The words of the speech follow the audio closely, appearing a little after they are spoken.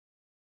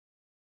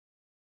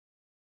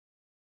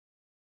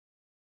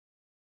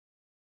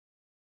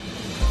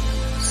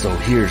So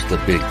here's the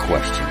big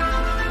question.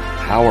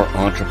 How are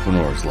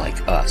entrepreneurs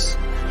like us,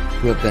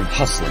 who have been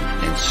hustling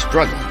and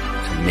struggling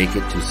to make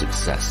it to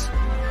success,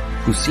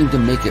 who seem to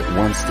make it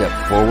one step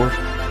forward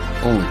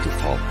only to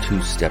fall two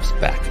steps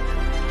back,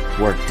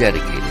 who are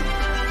dedicated,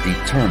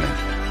 determined,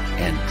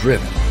 and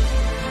driven,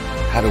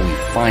 how do we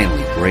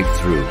finally break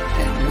through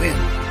and win?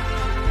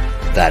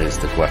 That is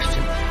the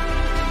question,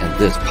 and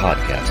this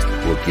podcast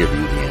will give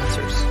you the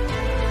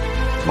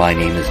answers. My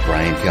name is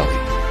Brian Kelly,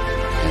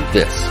 and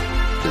this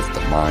is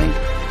the Mind,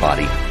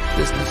 Body,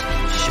 Business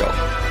Show.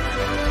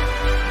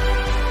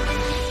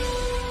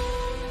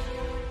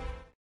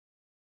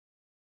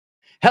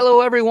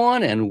 Hello,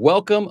 everyone, and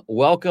welcome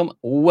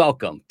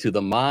to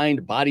the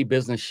Mind, Body,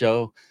 Business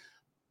Show.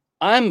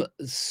 I'm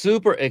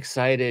super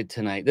excited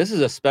tonight. This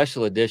is a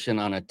special edition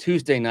on a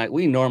Tuesday night.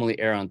 We normally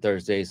air on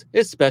Thursdays.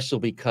 It's special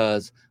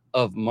because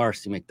of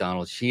Marcy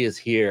McDonald. She is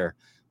here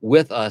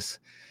with us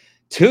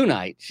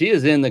tonight. She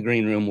is in the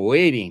green room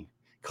waiting,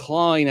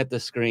 clawing at the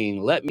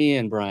screen. Let me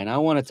in, Brian. I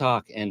want to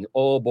talk. And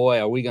oh boy,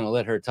 are we going to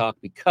let her talk,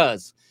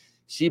 because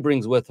she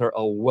brings with her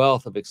a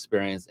wealth of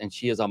experience, and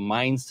she is a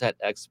mindset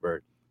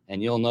expert.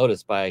 And you'll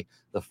notice by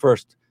the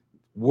first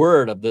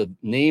word of the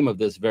name of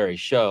this very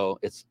show,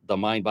 it's the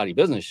Mind, Body,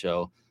 Business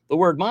Show, the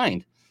word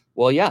mind.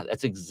 Well, yeah,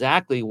 that's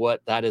exactly what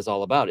that is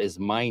all about, is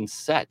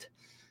mindset.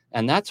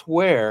 And that's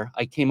where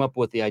I came up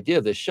with the idea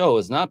of this show.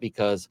 Is not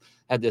because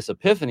I had this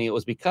epiphany. It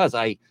was because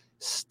I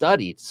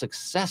studied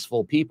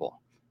successful people.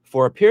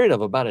 For a period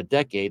of about a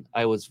decade,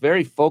 I was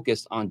very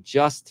focused on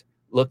just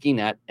looking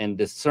at and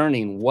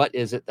discerning what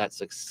is it that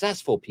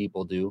successful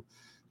people do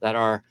that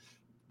are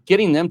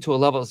getting them to a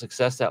level of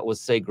success that was,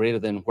 say, greater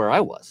than where I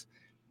was.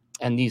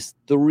 And these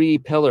three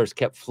pillars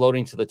kept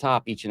floating to the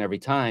top each and every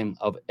time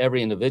of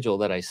every individual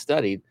that I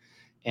studied.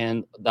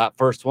 And that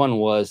first one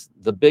was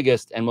the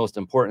biggest and most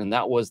important, and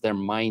that was their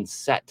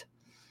mindset.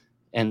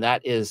 And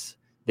that is,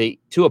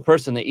 to a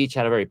person, they each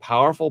had a very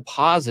powerful,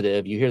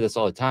 positive, you hear this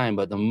all the time,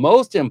 but the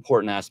most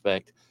important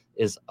aspect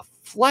is a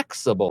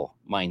flexible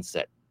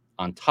mindset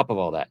on top of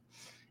all that.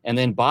 And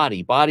then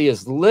body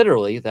is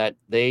literally that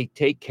they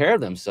take care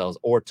of themselves,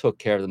 or took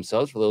care of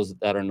themselves. For those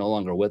that are no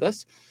longer with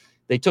us,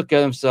 they took care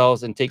of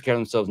themselves and take care of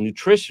themselves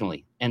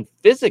nutritionally and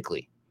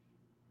physically.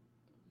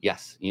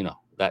 Yes, you know,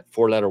 that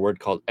four-letter word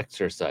called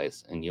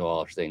exercise. And you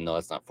all are saying, no,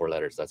 that's not four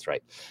letters. That's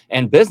right.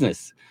 And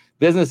business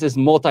is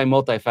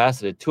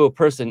multifaceted. To a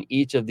person,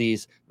 each of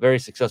these very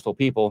successful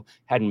people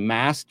had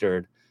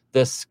mastered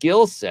the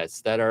skill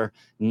sets that are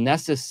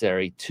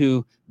necessary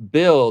to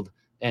build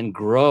and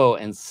grow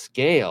and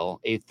scale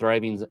a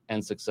thriving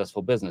and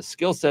successful business.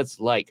 Skill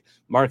sets like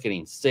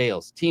marketing,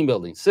 sales, team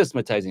building,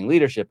 systematizing,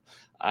 leadership.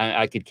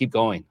 I could keep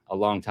going a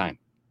long time.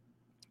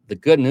 The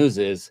good news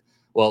is,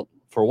 well,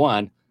 for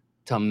one,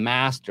 to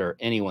master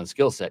anyone's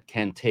skill set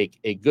can take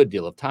a good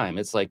deal of time.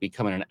 It's like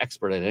becoming an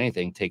expert at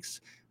anything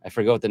takes, I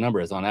forget what the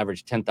number is, on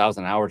average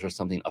 10,000 hours or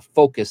something, a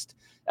focused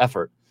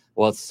effort.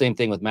 Well, it's the same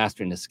thing with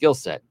mastering the skill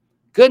set.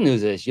 Good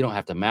news is you don't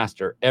have to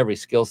master every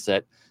skill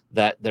set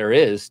that there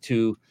is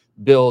to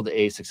build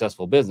a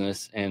successful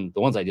business. And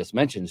the ones I just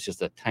mentioned is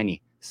just a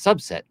tiny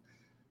subset.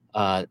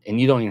 And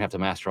you don't even have to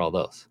master all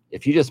those.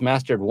 If you just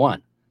mastered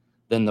one,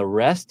 then the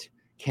rest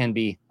can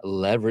be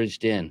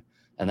leveraged in.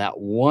 And that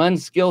one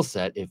skill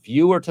set, if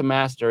you were to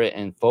master it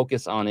and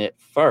focus on it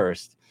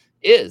first,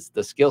 is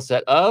the skill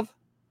set of,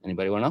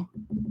 anybody want to know?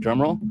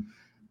 Drum roll.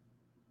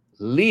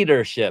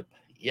 Leadership.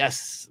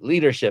 Yes,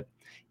 leadership.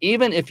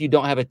 Even if you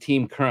don't have a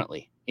team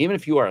currently, even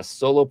if you are a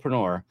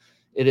solopreneur,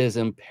 it is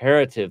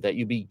imperative that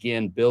you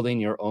begin building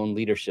your own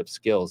leadership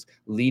skills,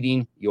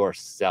 leading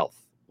yourself.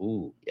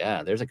 Ooh,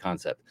 yeah, there's a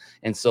concept.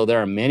 And so there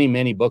are many,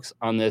 many books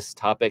on this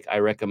topic. I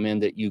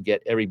recommend that you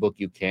get every book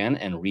you can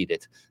and read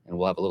it. And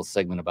we'll have a little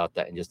segment about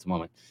that in just a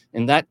moment.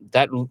 And that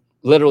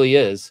literally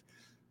is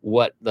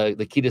what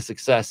the key to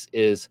success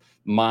is: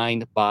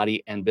 mind,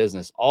 body, and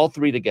business. All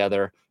three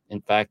together.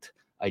 In fact,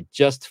 I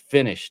just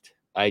finished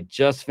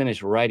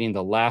writing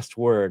the last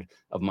word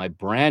of my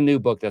brand new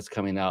book that's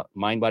coming out,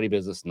 Mind, Body,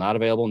 Business. Not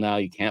available now.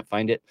 You can't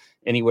find it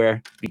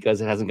anywhere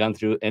because it hasn't gone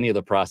through any of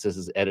the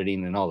processes,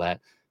 editing and all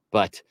that.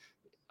 But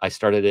I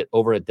started it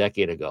over a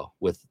decade ago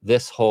with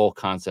this whole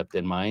concept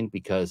in mind,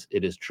 because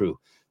it is true.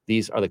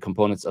 These are the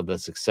components of the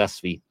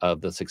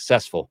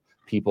successful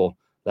people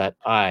that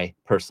I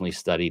personally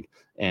studied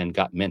and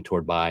got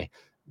mentored by,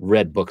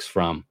 read books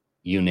from,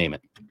 you name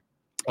it.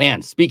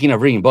 And speaking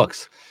of reading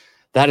books,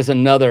 that is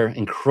another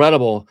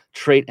incredible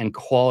trait and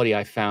quality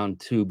I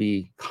found to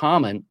be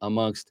common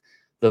amongst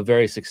the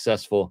very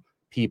successful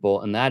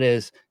people. And that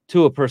is,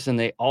 to a person,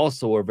 they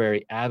also were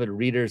very avid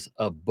readers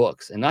of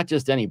books, and not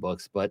just any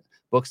books, but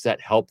books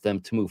that help them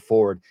to move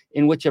forward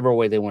in whichever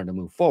way they wanted to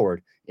move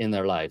forward in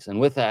their lives.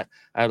 And with that,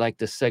 I'd like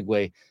to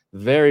segue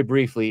very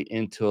briefly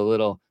into a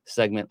little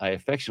segment I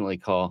affectionately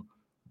call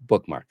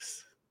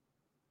Bookmarks.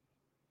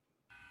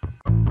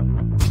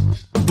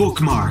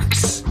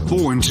 Bookmarks.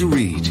 Born to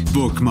read.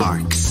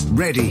 Bookmarks.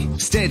 Ready,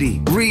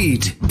 steady,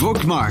 read.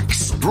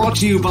 Bookmarks. Brought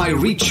to you by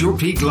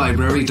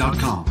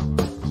ReachYourPeakLibrary.com.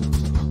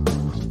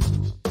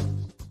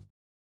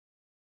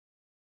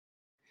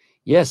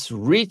 Yes,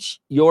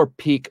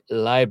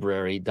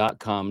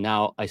 reachyourpeaklibrary.com.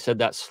 Now, I said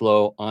that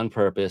slow on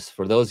purpose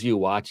for those of you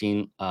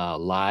watching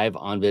live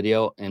on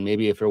video, and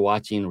maybe if you're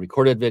watching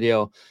recorded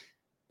video,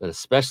 but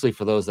especially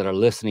for those that are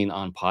listening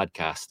on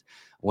podcast.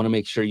 I want to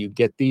make sure you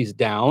get these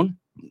down.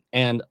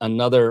 And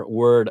another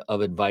word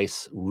of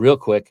advice, real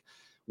quick,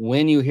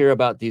 when you hear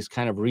about these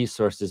kind of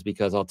resources,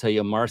 because I'll tell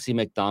you, Marcy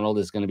McDonald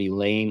is going to be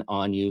laying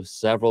on you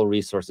several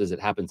resources.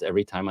 It happens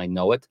every time I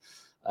know it.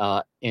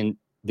 And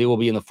they will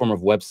be in the form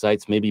of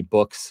websites, maybe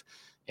books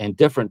and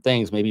different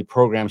things, maybe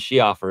programs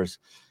she offers.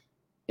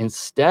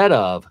 Instead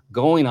of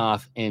going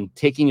off and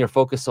taking your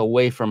focus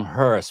away from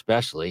her,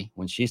 especially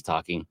when she's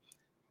talking,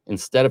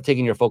 instead of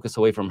taking your focus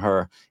away from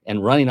her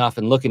and running off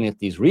and looking at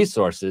these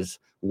resources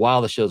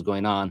while the show's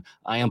going on,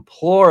 I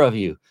implore of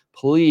you,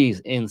 please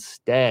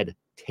instead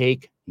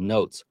take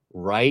notes.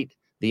 Write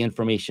the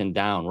information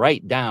down.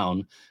 Write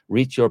down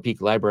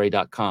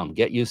reachyourpeaklibrary.com.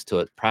 Get used to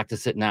it.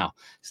 Practice it now.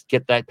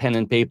 Get that pen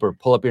and paper.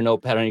 Pull up your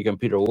notepad on your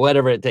computer,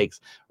 whatever it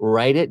takes.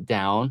 Write it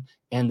down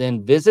and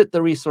then visit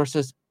the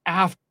resources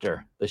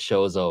after the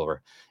show is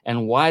over.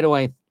 And why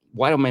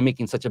am I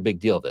making such a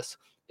big deal of this?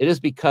 It is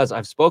because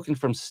I've spoken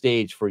from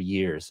stage for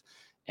years,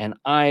 and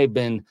I've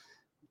been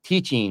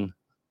teaching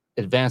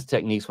advanced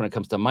techniques when it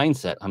comes to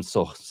mindset. I'm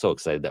so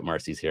excited that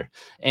Marcy's here.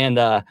 And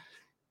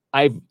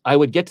I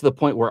would get to the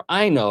point where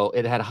I know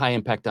it had a high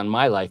impact on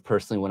my life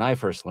personally when I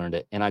first learned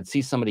it. And I'd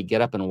see somebody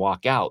get up and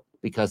walk out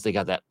because they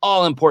got that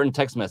all important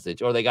text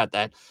message, or they got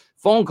that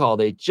phone call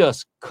they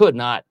just could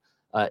not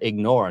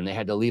ignore, and they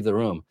had to leave the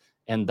room.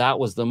 And that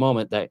was the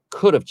moment that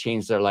could have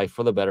changed their life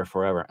for the better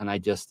forever. And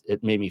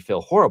it made me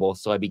feel horrible.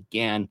 So I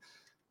began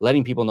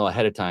letting people know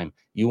ahead of time,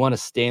 you want to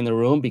stay in the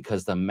room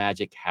because the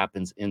magic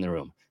happens in the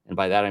room. And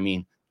by that, I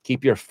mean,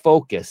 keep your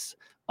focus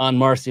on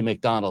Marcy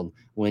McDonald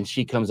when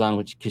she comes on,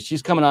 because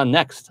she's coming on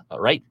next,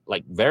 right?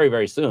 Like very,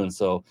 very soon.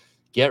 So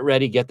get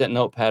ready, get that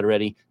notepad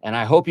ready. And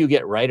I hope you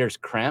get writer's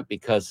cramp,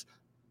 because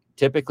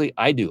typically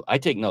I do. I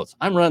take notes.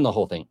 I'm running the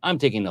whole thing. I'm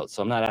taking notes.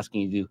 So I'm not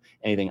asking you to do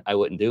anything I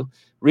wouldn't do.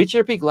 Reach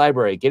Your Peak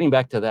Library, getting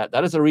back to that,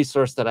 that is a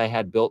resource that I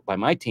had built by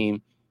my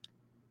team,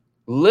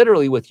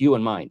 literally with you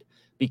in mind,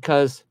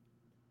 because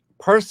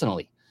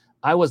personally,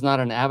 I was not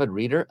an avid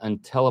reader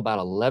until about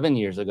 11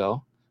 years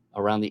ago,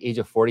 around the age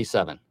of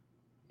 47.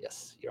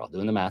 Yes, you're all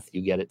doing the math.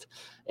 You get it.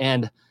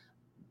 And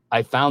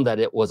I found that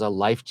it was a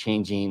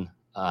life-changing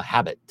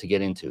habit to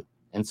get into.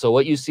 And so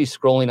what you see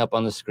scrolling up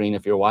on the screen,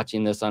 if you're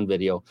watching this on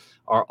video,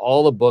 are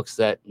all the books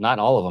that, not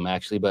all of them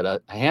actually, but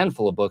a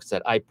handful of books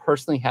that I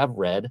personally have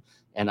read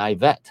and I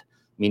vet,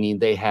 meaning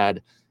they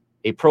had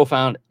a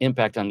profound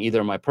impact on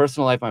either my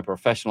personal life, my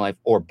professional life,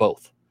 or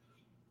both.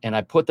 And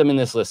I put them in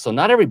this list. So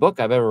not every book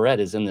I've ever read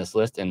is in this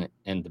list. And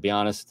to be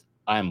honest,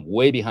 I'm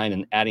way behind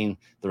in adding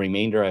the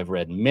remainder. I've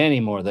read many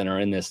more than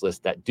are in this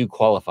list that do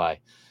qualify.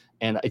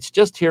 And it's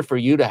just here for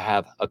you to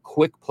have a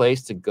quick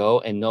place to go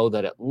and know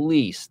that at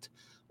least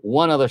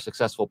one other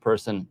successful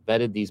person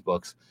vetted these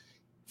books.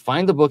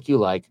 Find the book you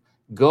like,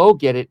 go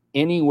get it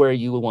anywhere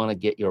you want to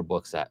get your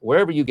books at,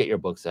 wherever you get your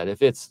books at.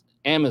 If it's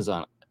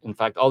Amazon, in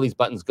fact, all these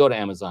buttons go to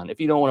Amazon.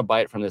 If you don't want to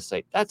buy it from this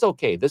site, that's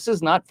okay. This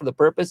is not for the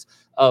purpose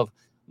of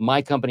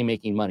my company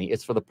making money.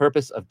 It's for the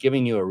purpose of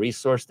giving you a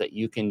resource that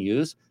you can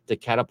use to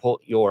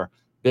catapult your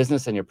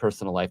business and your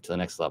personal life to the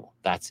next level.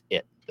 That's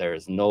it. There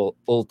is no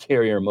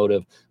ulterior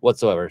motive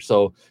whatsoever.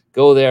 So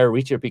go there,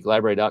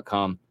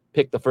 reachyourpeaklibrary.com,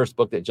 pick the first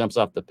book that jumps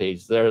off the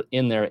page. They're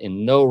in there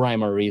in no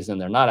rhyme or reason.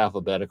 They're not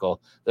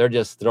alphabetical. They're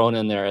just thrown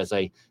in there as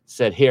I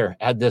said, here,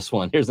 add this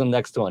one. Here's the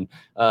next one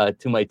to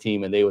my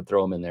team, and they would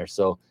throw them in there.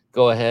 So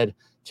go ahead,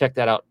 check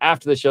that out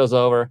after the show's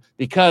over,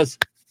 because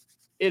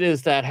it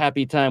is that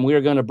happy time. We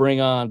are going to bring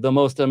on the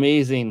most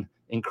amazing,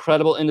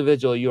 incredible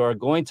individual you are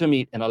going to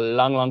meet in a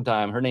long, long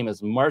time. Her name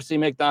is Marcy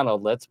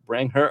McDonald. Let's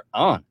bring her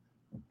on.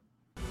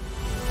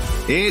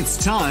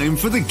 It's time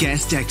for the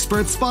Guest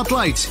Expert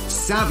Spotlight.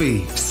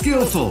 Savvy,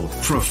 skillful,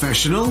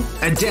 professional,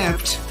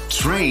 adept,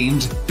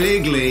 trained,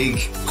 big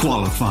league,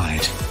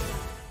 qualified.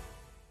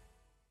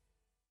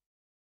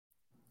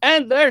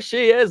 And there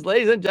she is,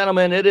 ladies and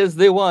gentlemen. It is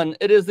the one,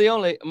 it is the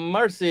only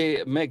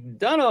Marcy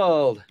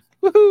McDonald.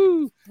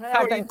 Woohoo!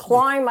 I've been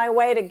clawing my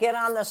way to get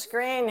on the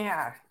screen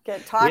here,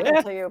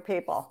 talking to you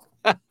people.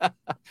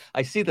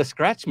 I see the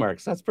scratch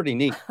marks. That's pretty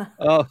neat.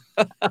 Oh,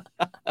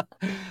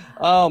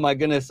 oh my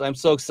goodness. I'm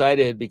so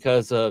excited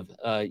because of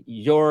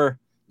your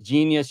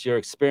genius, your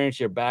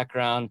experience, your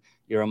background.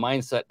 You're a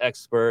mindset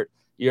expert.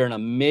 You're an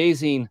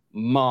amazing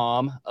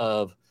mom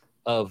of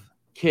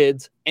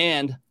kids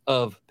and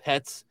of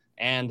pets,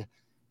 and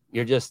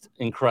you're just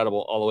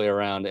incredible all the way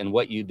around, and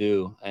what you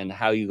do and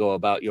how you go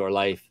about your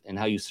life and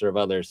how you serve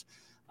others.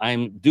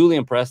 I'm duly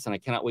impressed, and I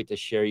cannot wait to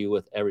share you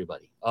with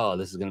everybody. Oh,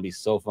 this is going to be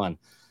so fun,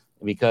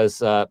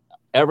 because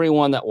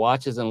everyone that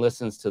watches and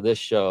listens to this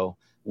show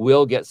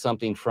will get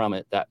something from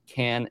it that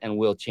can and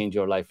will change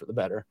your life for the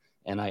better.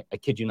 And I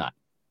kid you not.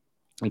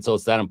 And so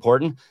it's that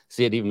important.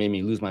 See, it even made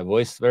me lose my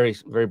voice very,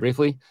 very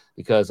briefly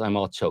because I'm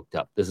all choked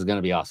up. This is going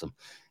to be awesome.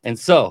 And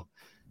so,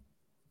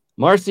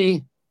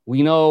 Marcy,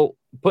 we know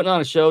putting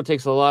on a show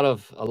takes a lot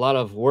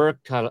of work,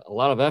 a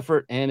lot of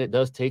effort, and it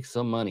does take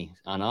some money.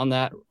 And on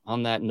that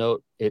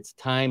note, it's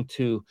time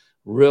to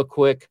real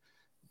quick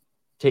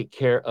take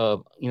care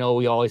of,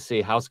 we always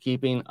say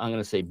housekeeping. I'm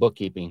going to say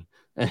bookkeeping.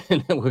 And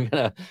then we're going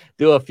to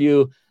do a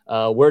few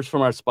words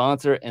from our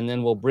sponsor, and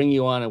then we'll bring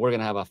you on and we're going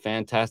to have a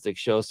fantastic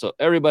show. So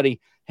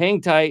everybody hang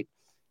tight.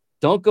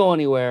 Don't go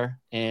anywhere.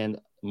 And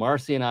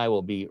Marcy and I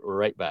will be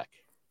right back.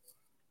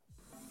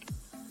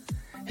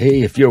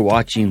 Hey, if you're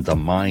watching the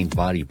Mind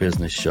Body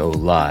Business Show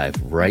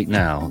live right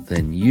now,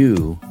 then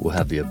you will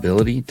have the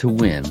ability to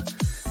win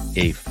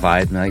a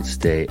 5-night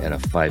stay at a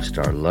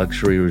 5-star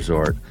luxury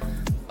resort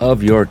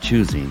of your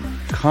choosing,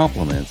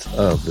 compliments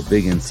of the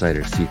Big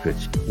Insider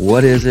Secrets.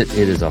 What is it?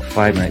 It is a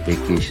 5-night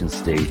vacation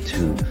stay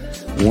to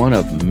one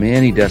of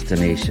many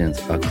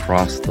destinations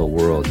across the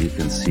world. You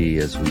can see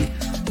as we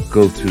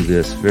go through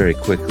this very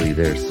quickly,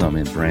 there's some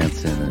in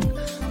Branson and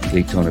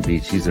Daytona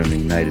Beach. These are in the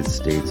United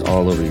States,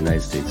 all over the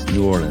United States,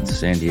 New Orleans,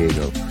 San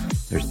Diego.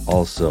 There's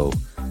also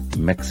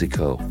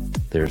Mexico.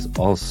 There's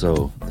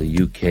also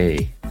the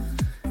UK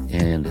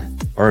and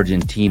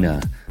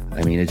Argentina.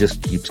 I mean, it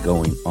just keeps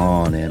going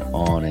on and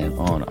on and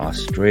on.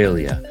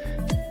 Australia.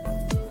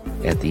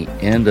 At the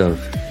end of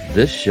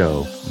this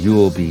show, you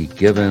will be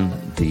given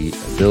the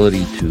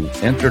ability to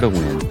enter to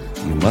win.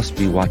 You must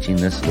be watching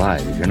this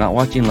live. If you're not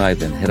watching live,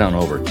 then head on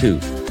over to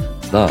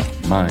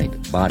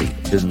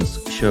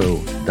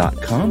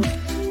themindbodybusinessshow.com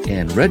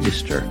and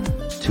register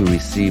to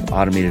receive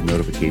automated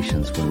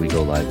notifications when we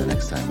go live the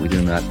next time. We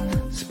do not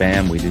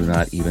spam. We do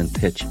not even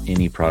pitch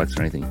any products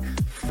or anything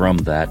from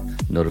that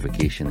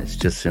notification. It's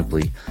just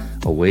simply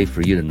a way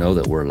for you to know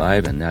that we're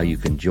live, and now you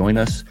can join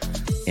us,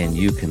 and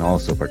you can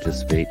also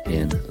participate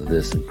in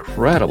this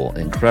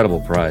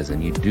incredible prize,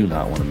 and you do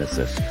not want to miss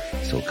this.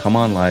 So come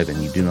on live,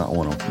 and you do not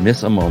want to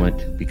miss a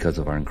moment because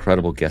of our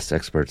incredible guest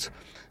experts,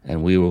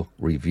 and we will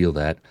reveal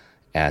that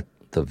at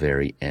the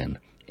very end.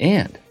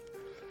 And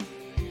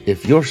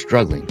if you're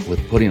struggling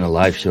with putting a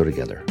live show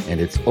together and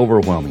it's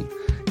overwhelming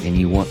and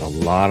you want a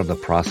lot of the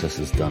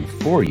processes done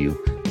for you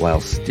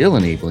while still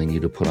enabling you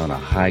to put on a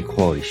high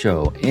quality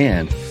show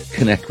and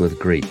connect with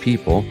great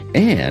people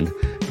and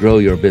grow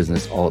your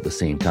business all at the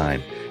same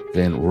time,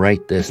 then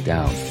write this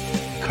down,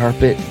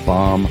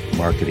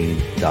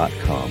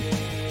 carpetbombmarketing.com.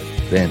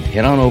 Then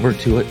head on over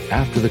to it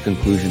after the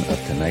conclusion of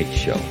tonight's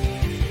show.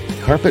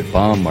 Carpet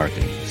Bomb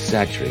Marketing.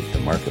 Saturate the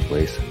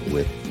marketplace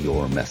with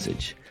your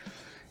message.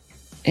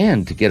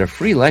 And to get a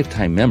free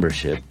lifetime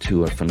membership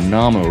to a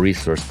phenomenal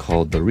resource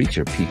called the Reach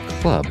Your Peak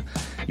Club,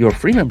 your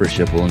free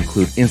membership will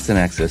include instant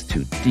access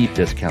to deep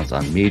discounts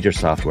on major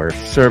software,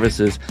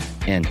 services,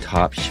 and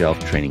top shelf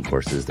training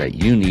courses that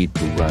you need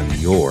to run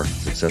your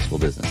successful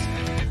business.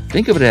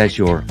 Think of it as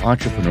your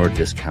entrepreneur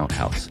discount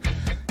house.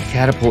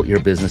 Catapult your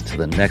business to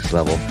the next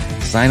level.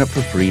 Sign up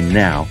for free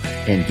now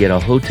and get a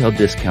hotel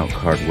discount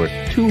card worth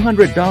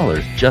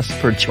 $200 just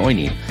for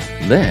joining.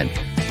 Then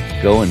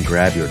go and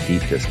grab your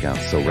deep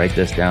discounts. So write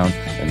this down,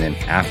 and then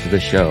after the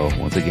show,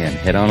 once again,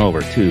 head on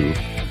over to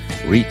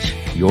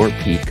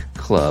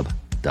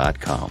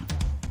reachyourpeakclub.com.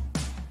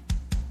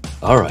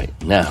 All right,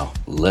 now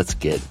let's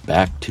get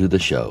back to the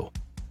show.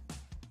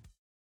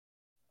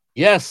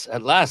 Yes,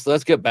 at last,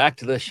 let's get back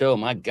to the show.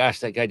 My gosh,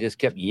 that guy just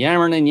kept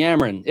yammering and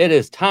yammering. It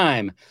is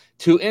time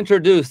to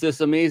introduce this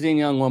amazing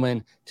young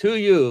woman to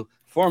you,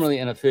 formally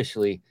and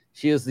officially.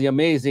 She is the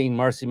amazing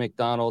Marcy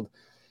McDonald.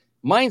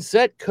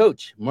 Mindset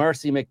coach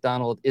Marcy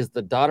McDonald is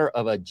the daughter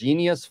of a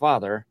genius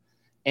father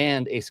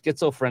and a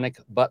schizophrenic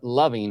but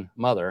loving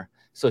mother.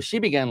 So she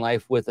began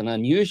life with an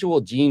unusual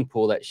gene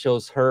pool that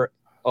shows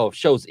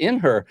in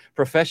her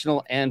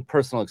professional and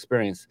personal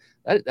experience.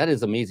 That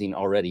is amazing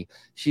already.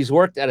 She's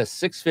worked at a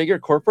 6-figure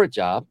corporate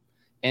job,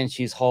 and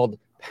she's hauled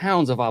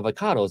pounds of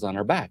avocados on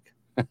her back.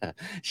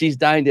 She's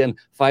dined in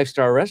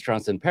 5-star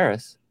restaurants in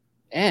Paris,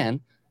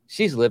 and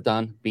she's lived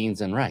on beans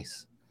and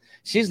rice.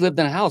 She's lived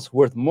in a house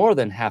worth more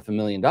than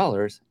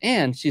 $500,000,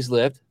 and she's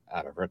lived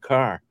out of her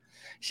car.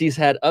 She's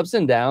had ups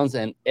and downs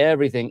and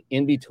everything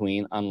in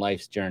between on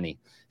life's journey.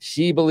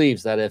 She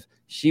believes that if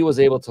she was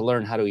able to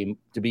learn how to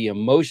be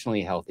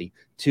emotionally healthy,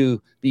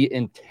 to be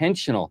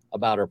intentional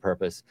about her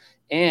purpose,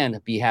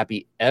 and be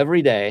happy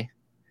every day,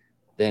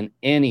 then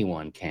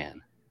anyone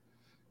can.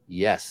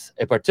 Yes,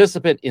 a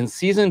participant in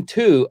season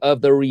 2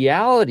 of the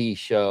reality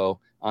show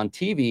on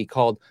TV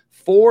called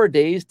 4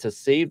 Days to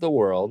Save the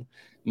World,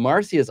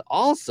 Marcy is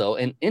also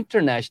an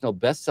international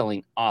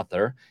best-selling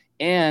author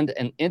and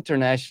an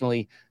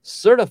internationally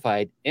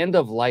certified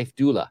end-of-life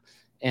doula.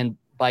 And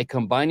by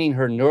combining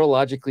her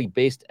neurologically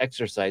based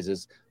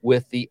exercises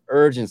with the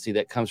urgency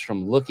that comes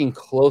from looking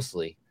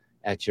closely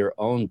at your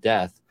own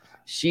death,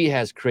 she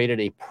has created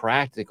a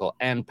practical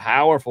and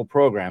powerful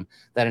program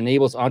that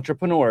enables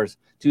entrepreneurs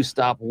to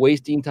stop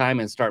wasting time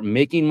and start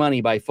making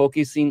money by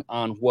focusing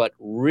on what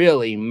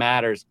really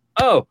matters.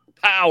 Oh,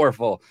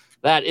 powerful.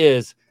 That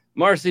is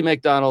Marcy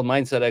McDonald,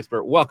 mindset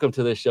expert. Welcome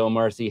to the show,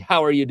 Marcy.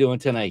 How are you doing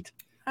tonight?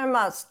 I'm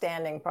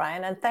outstanding,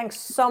 Brian, and thanks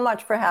so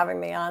much for having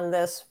me on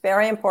this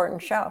very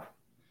important show.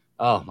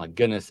 Oh my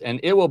goodness. And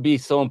it will be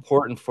so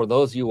important for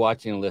those of you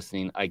watching and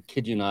listening. I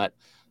kid you not.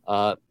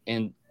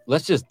 And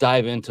let's just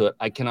dive into it.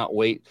 I cannot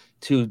wait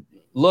to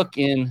look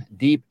in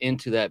deep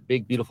into that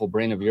big, beautiful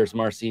brain of yours,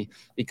 Marcy,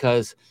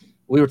 because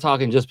we were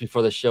talking just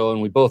before the show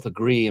and we both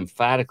agree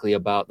emphatically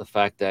about the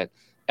fact that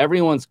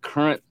everyone's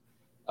current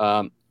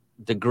um,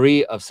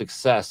 degree of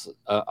success,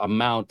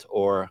 amount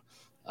or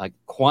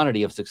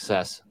quantity of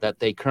success that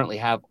they currently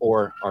have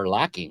or are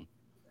lacking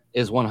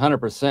is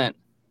 100%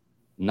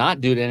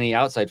 not due to any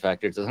outside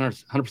factors.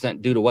 It's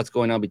 100% due to what's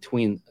going on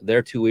between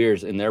their two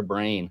ears in their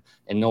brain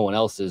and no one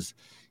else's.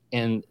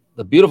 And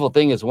the beautiful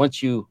thing is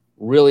once you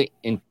really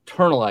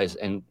internalize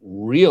and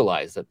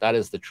realize that that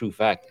is the true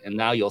fact, and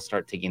now you'll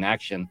start taking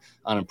action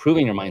on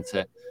improving your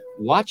mindset,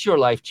 watch your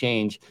life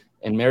change.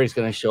 And Mary's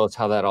going to show us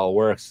how that all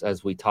works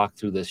as we talk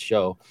through this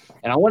show.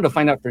 And I wanted to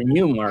find out from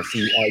you,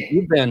 Marcy,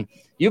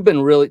 you've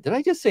been really, did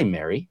I just say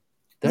Mary?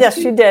 Yes,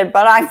 you did,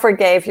 but I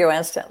forgave you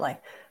instantly.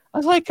 I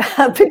was like,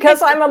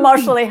 because I'm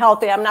emotionally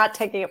healthy, I'm not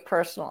taking it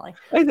personally.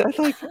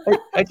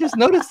 I just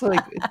noticed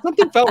like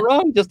something felt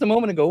wrong just a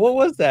moment ago. What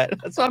was that?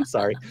 So I'm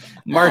sorry,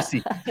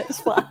 Marcy. It's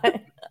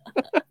fine.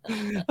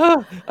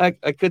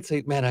 I could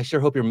say, man, I sure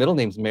hope your middle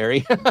name's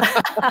Mary.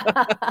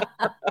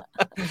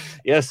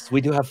 Yes,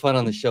 we do have fun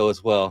on the show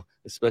as well,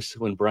 especially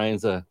when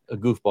Brian's a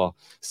goofball.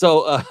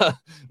 So,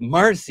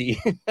 Marcy,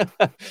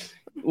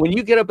 when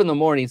you get up in the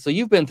morning, so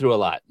you've been through a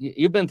lot.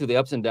 You've been through the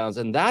ups and downs,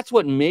 and that's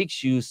what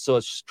makes you so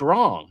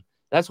strong.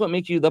 That's what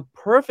makes you the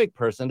perfect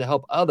person to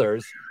help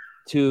others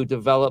to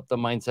develop the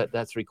mindset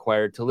that's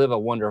required to live a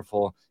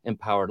wonderful,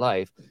 empowered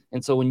life.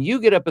 And so when you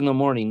get up in the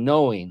morning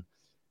knowing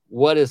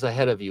what is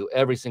ahead of you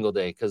every single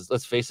day, because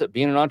let's face it,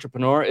 being an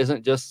entrepreneur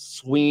isn't just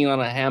swinging on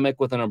a hammock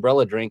with an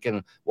umbrella drink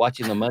and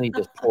watching the money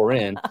just pour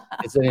in.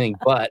 It's anything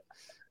but.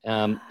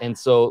 And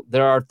so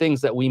there are things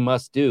that we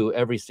must do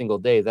every single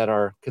day that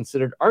are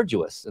considered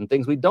arduous and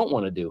things we don't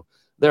want to do.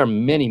 There are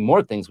many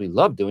more things we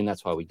love doing.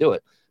 That's why we do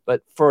it.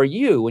 But for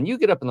you, when you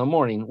get up in the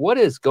morning, what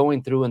is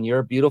going through in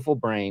your beautiful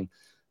brain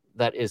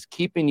that is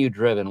keeping you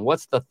driven?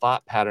 What's the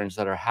thought patterns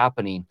that are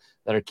happening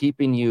that are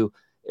keeping you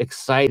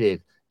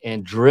excited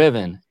and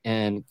driven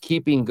and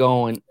keeping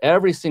going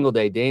every single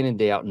day, day in and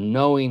day out,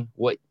 knowing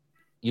what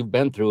you've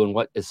been through and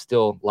what is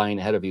still lying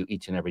ahead of you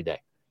each and every day?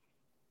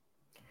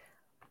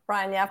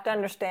 Brian, you have to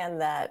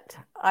understand that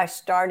I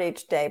start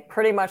each day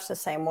pretty much the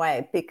same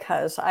way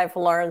because I've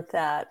learned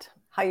that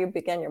how you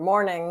begin your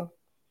morning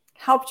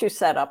helps you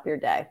set up your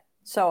day.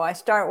 So I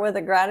start with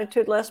a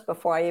gratitude list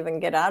before I even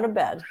get out of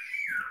bed.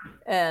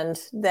 And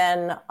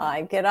then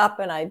I get up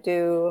and I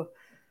do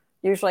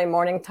usually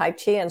morning Tai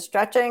Chi and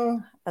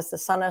stretching as the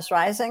sun is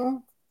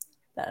rising,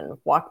 then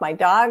walk my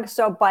dog.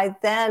 So by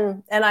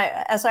then,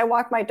 as I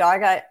walk my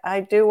dog,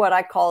 I do what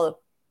I call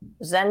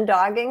Zen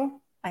dogging.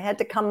 I had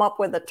to come up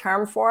with a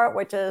term for it,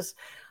 which is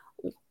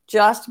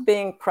just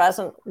being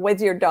present with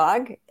your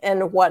dog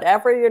and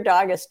whatever your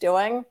dog is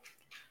doing.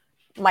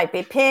 Might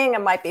be peeing,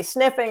 it might be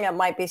sniffing, it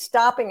might be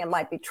stopping, it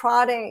might be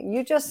trotting.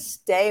 You just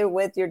stay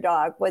with your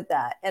dog with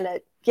that. And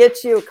it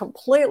gets you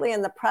completely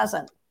in the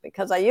present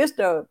because I used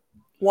to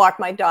walk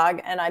my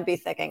dog and I'd be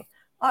thinking,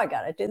 oh, I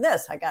got to do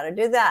this. I got to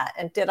do that.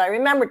 And did I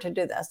remember to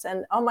do this?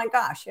 And oh my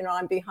gosh,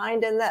 I'm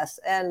behind in this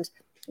and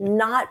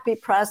not be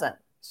present.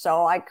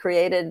 So I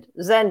created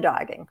Zen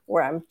dogging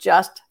where I'm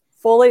just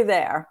fully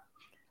there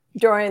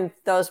during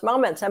those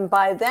moments. And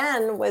by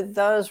then with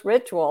those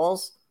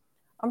rituals,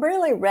 I'm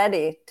really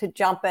ready to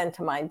jump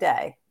into my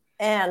day.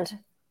 And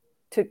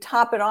to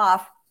top it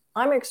off,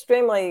 I'm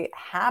extremely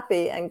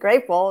happy and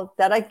grateful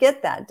that I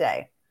get that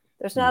day.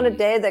 There's not a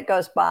day that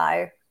goes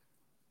by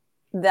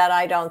that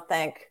I don't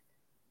think,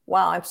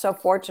 wow, I'm so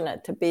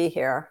fortunate to be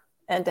here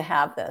and to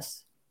have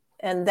this.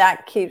 And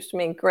that keeps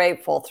me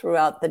grateful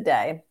throughout the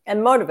day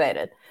and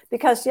motivated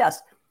because,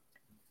 yes,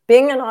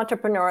 being an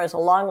entrepreneur is a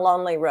long,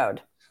 lonely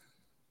road.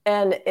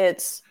 And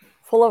it's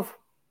full of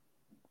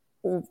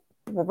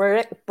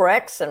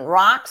bricks and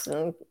rocks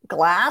and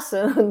glass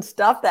and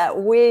stuff that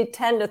we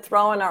tend to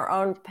throw in our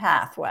own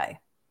pathway,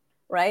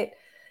 right?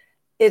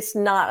 It's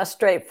not a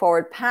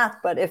straightforward path,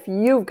 but if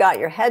you've got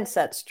your head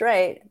set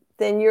straight,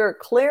 then you're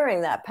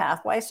clearing that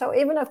pathway. So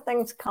even if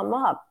things come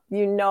up,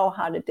 you know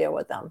how to deal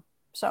with them.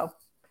 So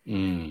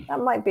that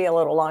might be a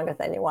little longer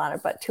than you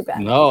wanted, but too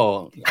bad.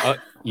 No,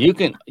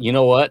 you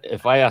know what?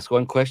 If I ask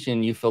one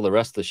question, you fill the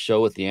rest of the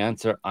show with the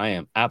answer. I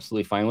am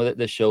absolutely fine with it.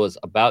 This show is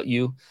about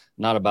you,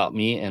 not about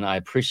me. And I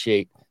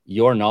appreciate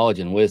your knowledge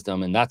and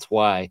wisdom. And that's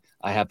why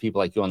I have people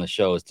like you on the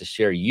show, is to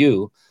share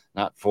you,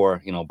 not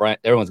for, Brian.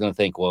 Everyone's going to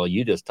think, well,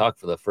 you just talked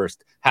for the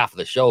first half of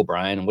the show,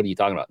 Brian. And what are you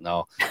talking about?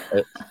 No,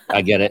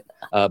 I get it.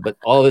 But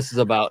all this is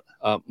about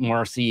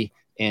Marcy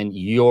and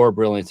your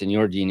brilliance and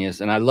your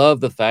genius. And I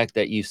love the fact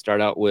that you start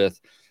out with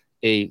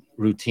a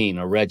routine,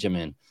 a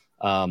regimen.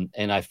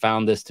 And I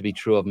found this to be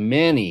true of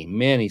many,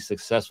 many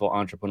successful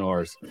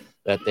entrepreneurs,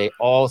 that they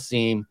all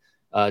seem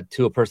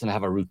to a person to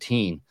have a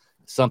routine,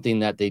 something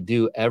that they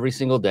do every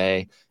single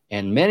day.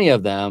 And many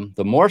of them,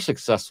 the more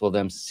successful of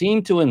them,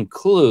 seem to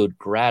include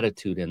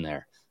gratitude in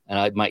there.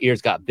 And my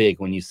ears got big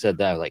when you said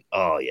that. I was like,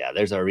 oh yeah,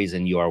 there's a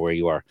reason you are where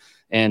you are.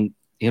 And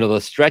the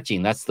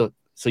stretching,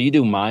 so you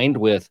do mind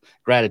with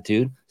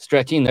gratitude,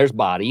 stretching, there's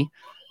body,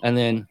 and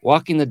then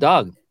walking the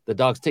dog. The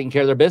dog's taking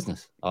care of their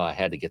business. Oh, I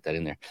had to get that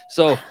in there.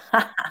 So,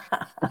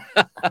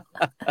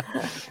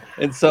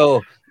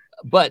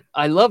 but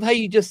I love how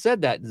you just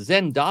said that,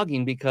 Zen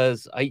dogging,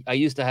 because I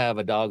used to have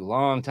a dog a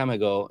long time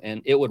ago,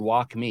 and it would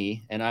walk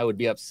me, and I would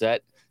be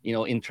upset,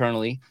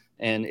 internally,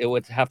 and it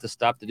would have to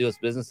stop to do its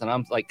business. And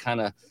I'm like kind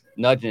of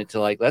nudging it to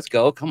like, let's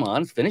go, come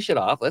on, finish it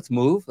off. Let's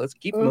move. Let's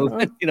keep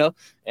moving,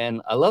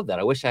 and I love that.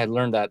 I wish I had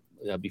learned that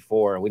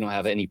before. We don't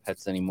have any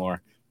pets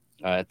anymore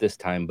at this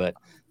time, but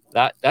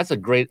that's a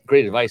great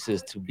advice,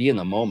 is to be in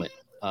the moment,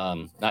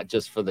 not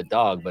just for the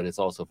dog, but it's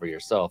also for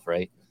yourself,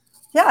 right?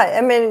 Yeah,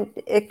 I mean,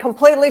 it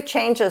completely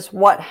changes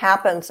what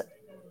happens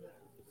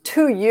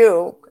to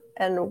you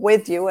and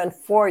with you and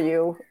for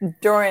you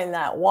during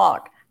that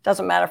walk.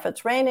 Doesn't matter if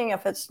it's raining,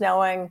 if it's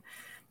snowing,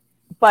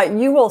 but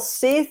you will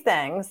see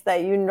things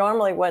that you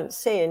normally wouldn't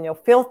see, and you'll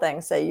feel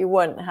things that you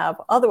wouldn't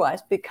have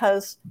otherwise,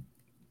 because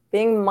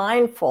being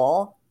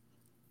mindful,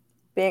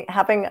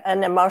 having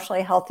an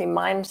emotionally healthy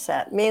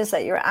mindset means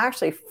that you're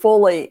actually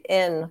fully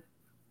in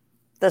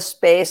the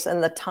space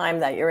and the time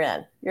that you're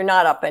in. You're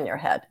not up in your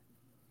head.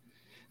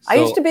 I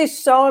used to be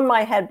so in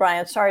my head,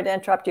 Brian, sorry to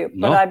interrupt you,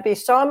 but I'd be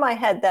so in my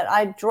head that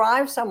I'd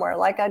drive somewhere,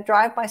 like I'd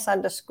drive my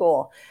son to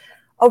school,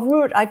 a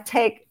route I'd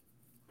take,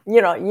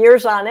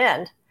 years on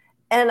end,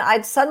 and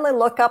I'd suddenly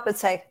look up and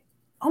say,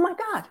 oh my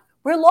God,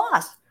 we're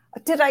lost.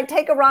 Did I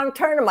take a wrong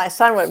turn? And my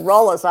son would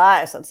roll his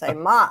eyes and say,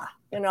 Ma,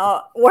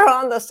 we're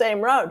on the same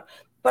road.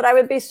 But I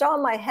would be so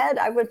in my head,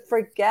 I would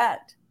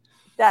forget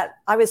that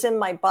I was in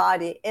my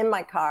body, in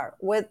my car,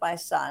 with my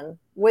son,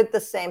 with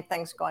the same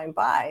things going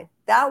by.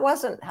 That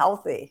wasn't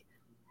healthy.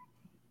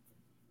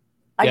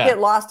 I get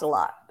lost a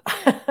lot.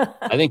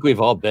 I think we've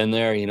all been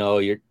there,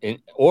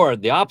 or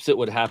the opposite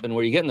would happen,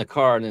 where you get in the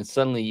car and then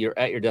suddenly you're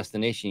at your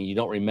destination. You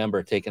don't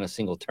remember taking a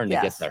single turn to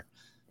get there,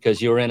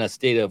 because you're in a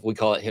state of, we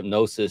call it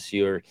hypnosis.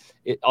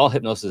 All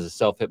hypnosis is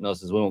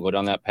self-hypnosis. We won't go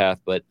down that path,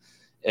 but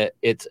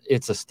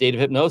it's a state of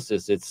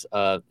hypnosis. It's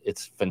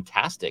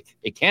fantastic.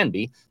 It can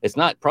be. It's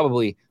not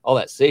probably all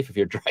that safe if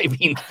you're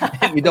driving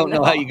and you don't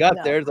know how you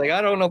got there. It's like,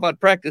 I don't know if I'd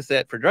practice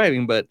that for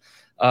driving, but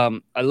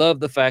I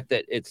love the fact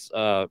that it's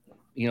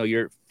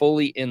you're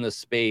fully in the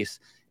space.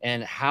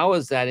 And how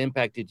has that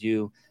impacted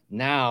you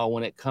now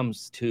when it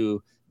comes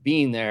to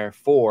being there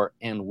for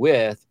and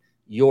with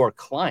your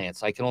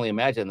clients? I can only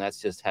imagine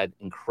that's just had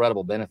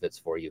incredible benefits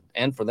for you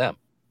and for them.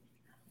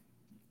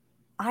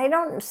 I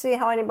don't see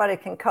how anybody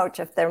can coach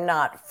if they're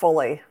not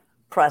fully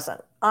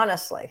present,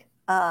 honestly.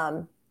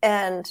 And,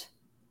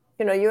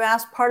 you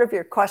asked part of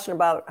your question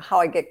about how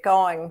I get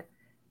going.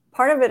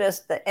 Part of it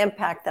is the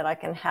impact that I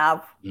can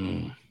have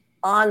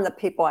on the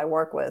people I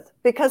work with.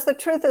 Because the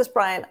truth is,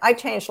 Brian, I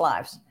change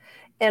lives.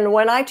 And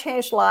when I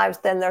change lives,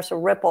 then there's a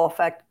ripple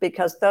effect,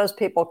 because those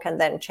people can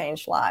then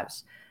change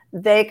lives.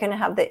 They can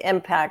have the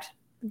impact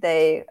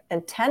they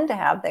intend to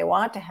have, they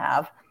want to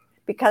have,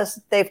 because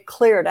they've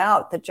cleared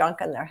out the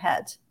junk in their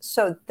heads.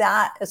 So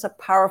that is a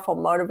powerful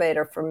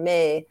motivator for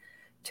me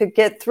to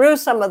get through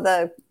some of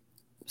the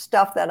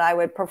stuff that I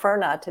would prefer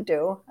not to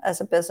do as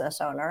a business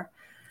owner,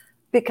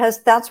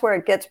 because that's where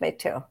it gets me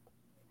to.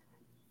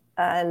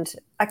 And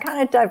I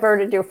kind of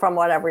diverted you from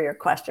whatever your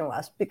question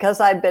was,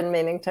 because I've been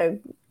meaning to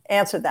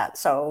answer that.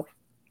 So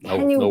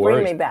can you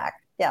bring me back?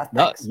 Yeah,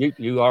 thanks. No,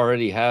 you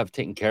already have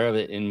taken care of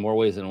it in more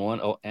ways than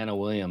one. Oh, Anna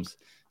Williams.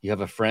 You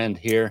have a friend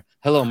here.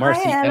 Hello,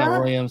 Marcy. Hi, Anna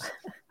Williams.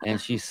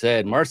 And she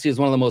said, Marcy is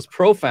one of the most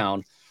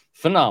profound,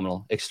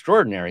 phenomenal,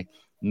 extraordinary,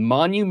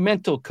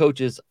 monumental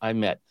coaches I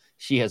met.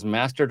 She has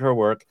mastered her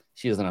work.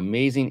 She is an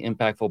amazing,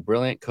 impactful,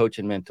 brilliant coach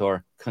and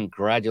mentor.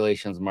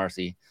 Congratulations,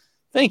 Marcy.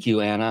 Thank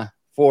you, Anna,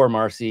 for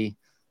Marcy.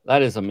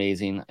 That is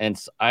amazing.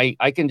 And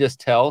I can just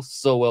tell,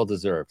 so well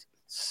deserved.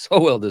 So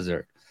well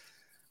deserved.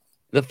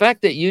 The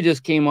fact that you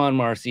just came on,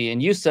 Marcy,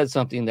 and you said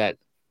something that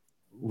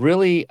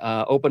really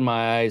opened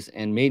my eyes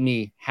and made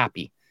me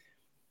happy.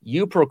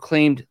 You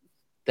proclaimed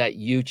that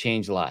you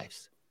change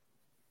lives.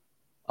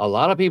 A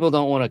lot of people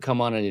don't want to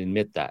come on and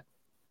admit that,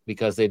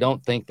 because they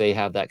don't think they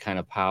have that kind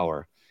of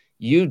power.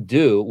 You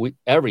do.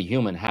 Every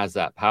human has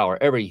that power.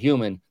 Every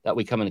human that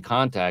we come into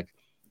contact,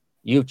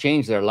 you've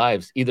changed their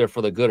lives, either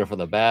for the good or for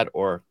the bad,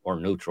 or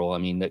neutral. I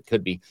mean, that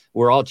could be.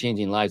 We're all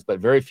changing lives, but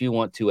very few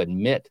want to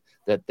admit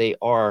that they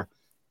are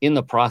in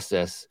the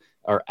process,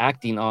 are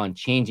acting on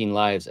changing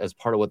lives as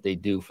part of what they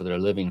do for their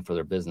living, for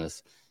their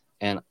business.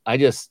 And I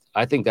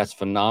think that's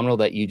phenomenal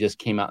that you just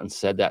came out and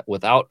said that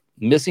without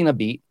missing a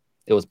beat.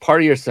 It was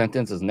part of your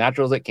sentence, as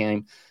natural as it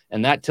came.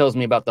 And that tells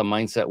me about the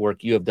mindset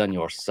work you have done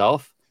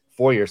yourself,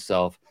 for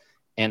yourself,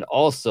 and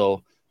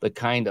also the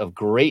kind of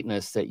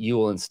greatness that you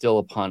will instill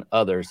upon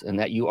others, and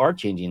that you are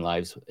changing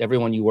lives,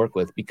 everyone you work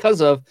with, because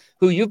of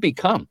who you've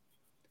become.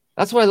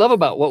 That's what I love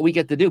about what we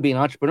get to do being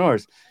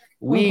entrepreneurs.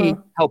 We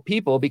help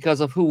people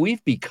because of who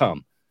we've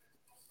become.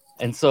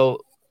 And so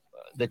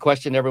the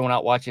question to everyone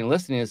out watching and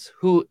listening is,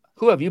 who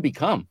have you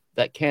become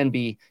that can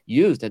be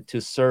used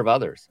to serve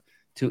others?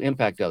 to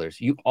impact others.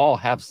 You all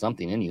have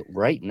something in you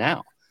right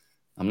now.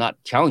 I'm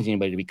not challenging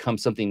anybody to become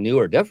something new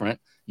or different.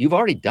 You've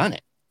already done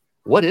it.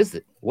 What is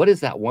it? What is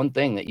that one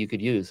thing that you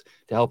could use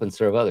to help and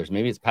serve others?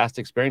 Maybe it's past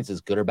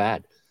experiences, good or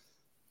bad.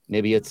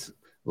 Maybe it's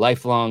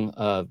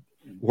lifelong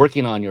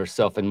working on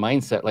yourself and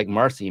mindset, like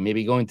Marcy,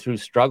 maybe going through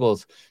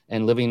struggles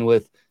and living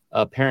with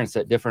parents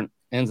at different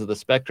ends of the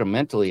spectrum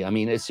mentally. I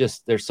mean, it's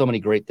just, there's so many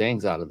great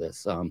things out of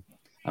this.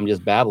 I'm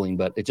just babbling,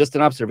 but it's just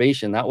an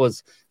observation. That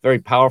was very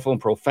powerful and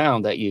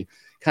profound that you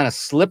kind of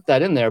slipped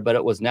that in there, but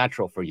it was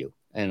natural for you.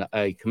 And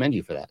I commend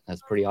you for that.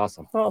 That's pretty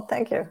awesome. Well,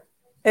 thank you.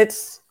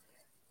 It's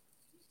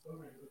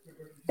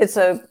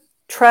a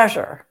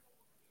treasure,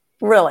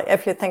 really,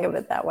 if you think of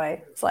it that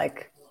way. It's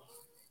like,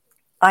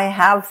 I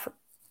have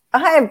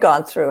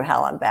gone through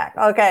hell and back.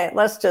 Okay,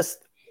 let's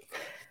just,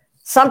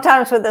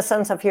 sometimes with a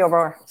sense of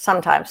humor,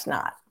 sometimes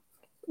not.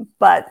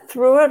 But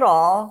through it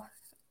all,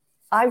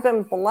 I've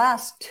been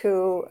blessed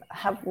to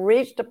have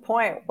reached a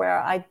point where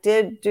I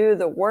did do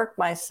the work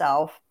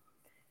myself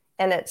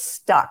and it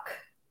stuck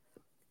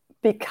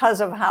because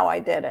of how I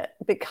did it,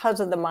 because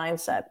of the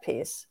mindset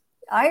piece.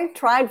 I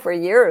tried for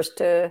years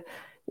to,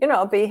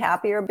 be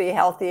happier, be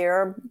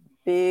healthier,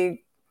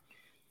 be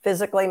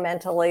physically,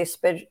 mentally,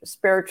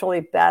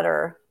 spiritually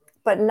better,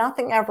 but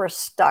nothing ever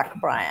stuck,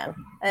 Brian.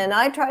 And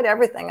I tried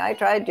everything. I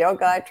tried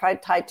yoga, I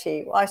tried Tai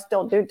Chi. Well, I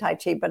still do Tai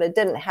Chi, but it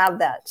didn't have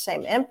that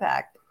same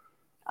impact.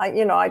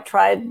 I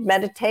tried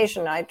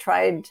meditation. I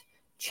tried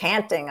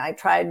chanting. I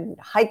tried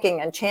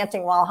hiking and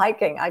chanting while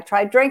hiking. I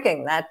tried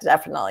drinking. That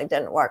definitely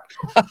didn't work.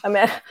 I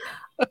mean,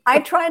 I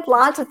tried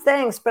lots of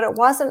things, but it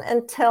wasn't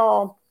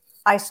until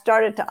I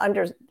started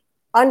to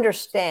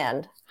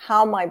understand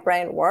how my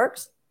brain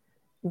works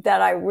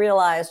that I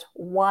realized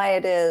why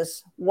it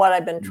is what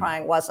I've been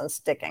trying wasn't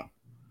sticking.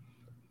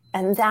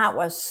 And that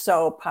was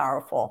so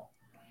powerful.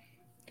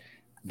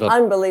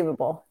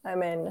 Unbelievable. I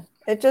mean,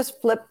 it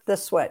just flipped the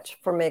switch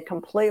for me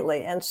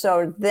completely. And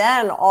so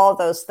then all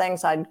those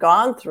things I'd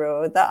gone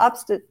through, the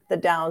ups, the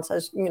downs,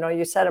 as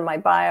you said in my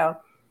bio,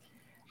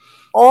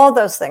 all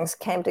those things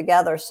came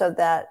together so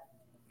that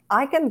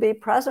I can be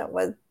present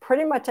with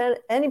pretty much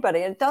anybody.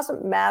 It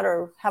doesn't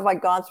matter, have I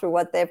gone through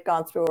what they've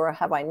gone through or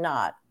have I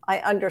not? I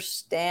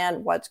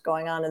understand what's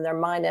going on in their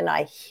mind and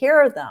I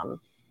hear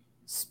them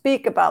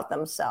speak about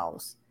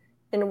themselves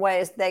in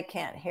ways they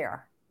can't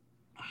hear.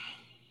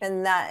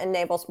 And that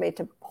enables me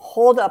to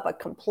hold up a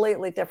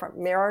completely different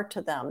mirror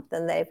to them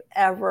than they've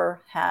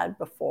ever had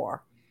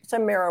before. It's a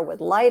mirror with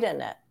light in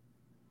it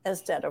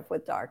instead of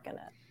with dark in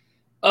it.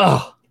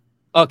 Oh,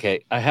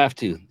 okay. I have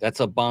to.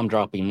 That's a bomb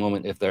dropping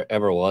moment if there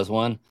ever was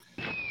one,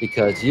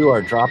 because you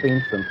are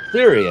dropping some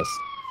serious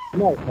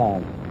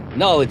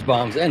knowledge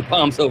bombs and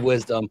bombs of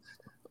wisdom.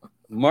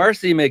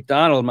 Marcy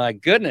McDonald, my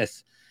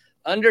goodness.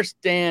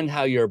 Understand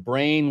how your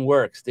brain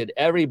works. Did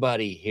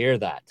everybody hear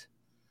that?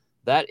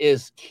 That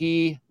is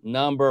key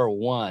number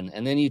one.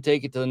 And then you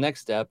take it to the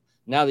next step.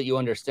 Now that you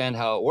understand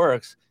how it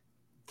works,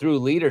 through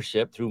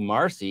leadership, through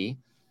Marcy,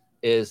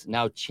 is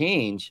now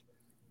change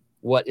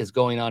what is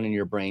going on in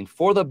your brain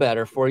for the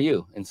better for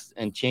you,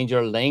 and change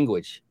your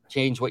language,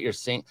 change what you're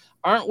saying.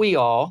 Aren't we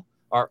all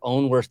our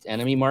own worst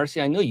enemy,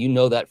 Marcy? I know you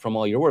know that from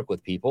all your work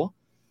with people.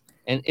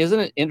 And isn't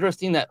it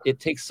interesting that it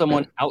takes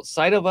someone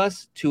outside of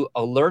us to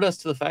alert us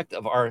to the fact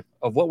of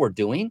what we're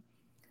doing?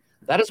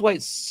 That is why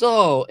it's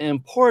so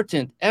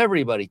important,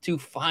 everybody, to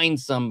find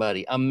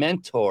somebody, a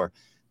mentor,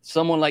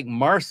 someone like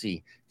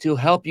Marcy, to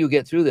help you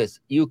get through this.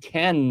 You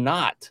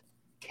cannot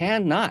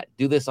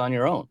do this on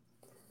your own.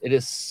 It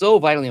is so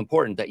vitally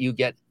important that you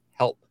get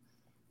help,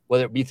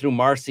 whether it be through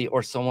Marcy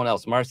or someone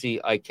else. Marcy,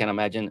 I can't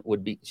imagine,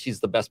 she's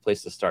the best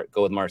place to start.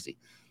 Go with Marcy.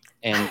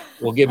 And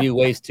we'll give you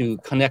ways to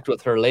connect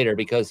with her later,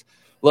 because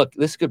look,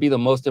 this could be the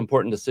most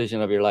important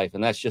decision of your life.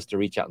 And that's just to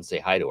reach out and say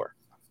hi to her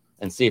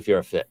and see if you're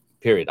a fit.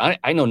 Period.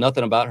 I know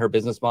nothing about her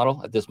business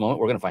model at this moment.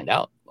 We're going to find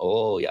out.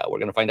 Oh, yeah, we're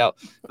going to find out.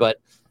 But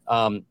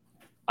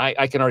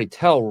I can already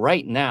tell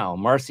right now,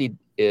 Marcy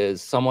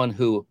is someone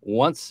who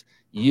wants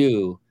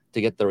you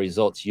to get the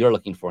results you're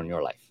looking for in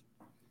your life.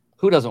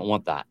 Who doesn't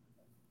want that?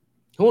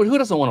 Who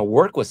doesn't want to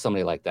work with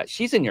somebody like that?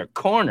 She's in your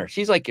corner.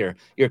 She's like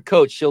your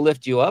coach. She'll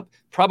lift you up,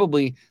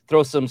 probably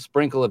throw some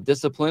sprinkle of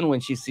discipline when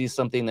she sees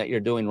something that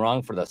you're doing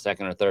wrong for the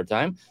second or third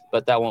time.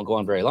 But that won't go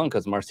on very long,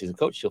 because Marcy's a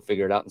coach. She'll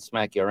figure it out and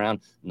smack you around.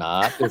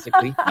 Not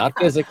physically,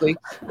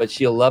 but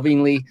she'll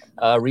lovingly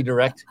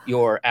redirect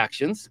your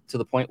actions to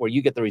the point where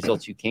you get the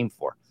results you came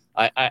for.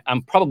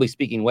 I'm probably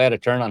speaking way out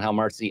of turn on how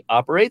Marcy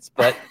operates,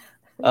 but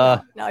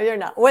no, you're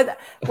not.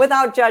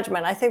 Without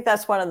judgment. I think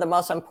that's one of the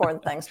most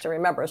important things to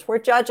remember, is we're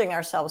judging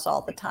ourselves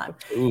all the time.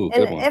 Ooh,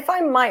 and if I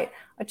might,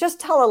 just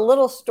tell a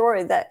little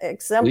story that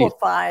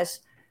exemplifies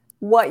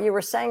what you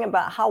were saying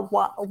about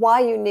why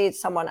you need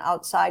someone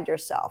outside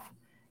yourself,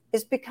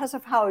 is because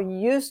of how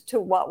used to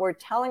what we're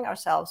telling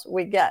ourselves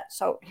we get.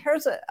 So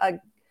here's a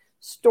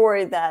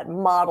story that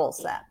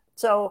models that.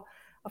 So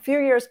a few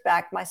years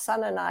back, my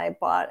son and I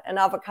bought an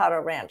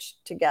avocado ranch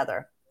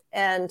together,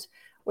 and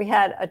we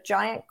had a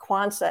giant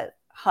Quonset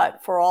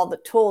hut for all the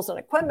tools and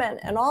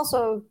equipment, and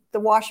also the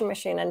washing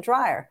machine and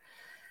dryer.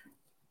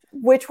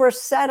 which were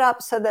set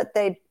up so that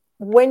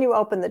when you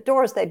open the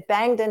doors, they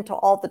banged into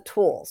all the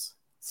tools.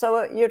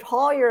 So you'd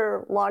haul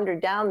your laundry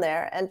down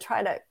there and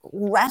try to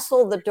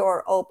wrestle the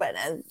door open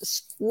and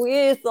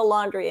squeeze the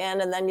laundry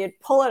in, and then you'd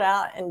pull it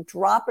out and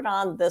drop it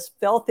on this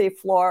filthy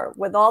floor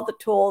with all the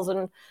tools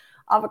and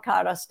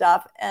avocado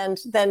stuff, and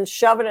then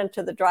shove it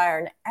into the dryer.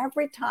 And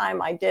every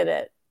time I did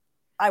it,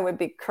 I would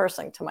be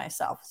cursing to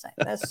myself, saying,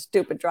 "This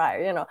stupid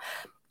dryer," you know.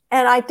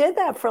 And I did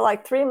that for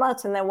like 3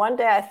 months. And then one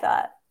day I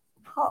thought,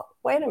 oh,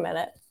 wait a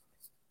minute.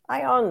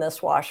 I own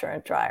this washer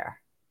and dryer.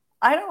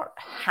 I don't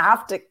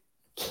have to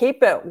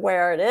keep it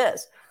where it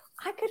is.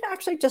 I could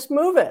actually just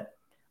move it.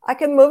 I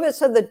can move it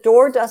so the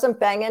door doesn't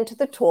bang into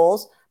the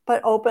tools,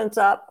 but opens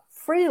up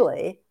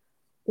freely,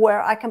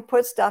 where I can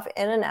put stuff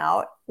in and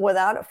out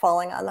without it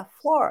falling on the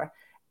floor.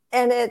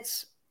 And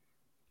it's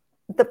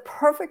the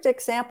perfect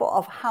example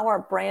of how our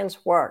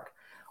brains work.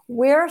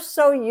 We're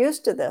so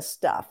used to this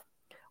stuff.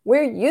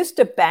 We're used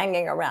to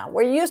banging around.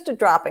 We're used to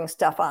dropping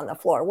stuff on the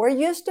floor. We're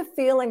used to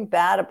feeling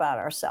bad about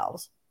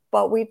ourselves,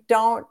 but we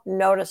don't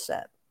notice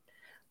it.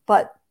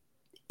 But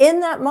in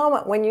that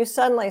moment, when you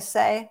suddenly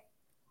say,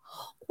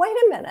 wait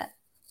a minute,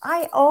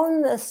 I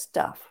own this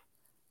stuff.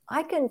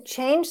 I can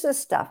change this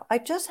stuff. I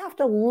just have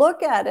to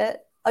look at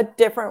it a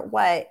different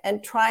way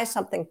and try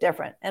something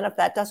different. And if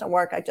that doesn't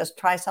work, I just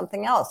try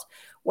something else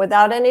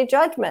without any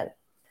judgment.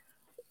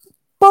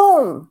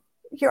 Boom,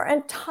 your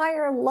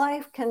entire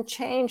life can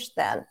change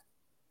then.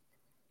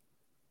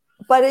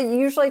 But it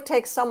usually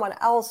takes someone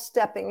else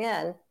stepping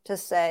in to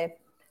say,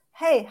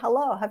 hey,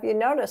 hello, have you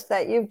noticed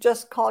that you've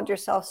just called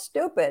yourself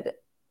stupid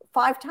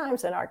 5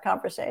 times in our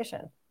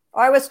conversation?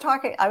 Or I was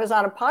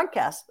on a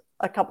podcast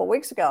a couple of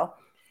weeks ago,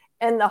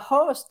 and the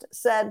host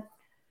said,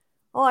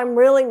 oh, I'm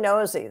really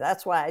nosy.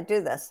 That's why I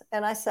do this.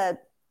 And I said,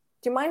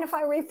 do you mind if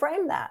I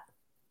reframe that?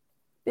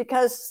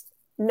 Because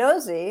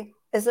nosy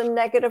is a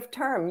negative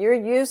term you're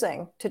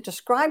using to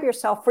describe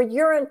yourself for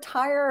your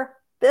entire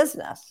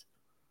business.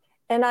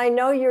 And I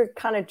know you're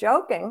kind of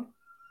joking,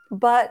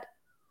 but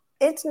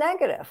it's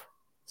negative.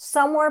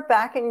 Somewhere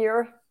back in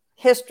your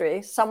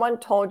history, someone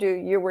told you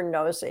you were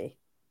nosy,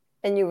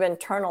 and you've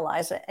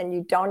internalized it, and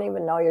you don't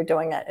even know you're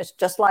doing it. It's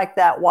just like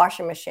that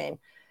washing machine.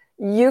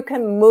 You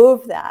can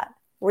move that,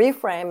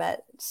 reframe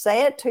it,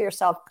 say it to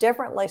yourself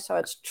differently so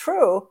it's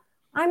true.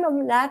 I'm a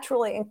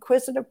naturally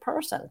inquisitive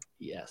person.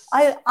 Yes.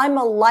 I'm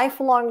a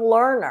lifelong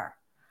learner.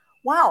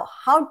 Wow,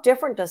 how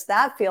different does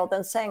that feel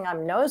than saying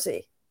I'm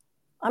nosy?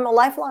 I'm a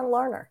lifelong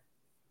learner.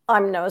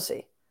 I'm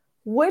nosy.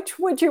 Which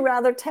would you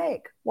rather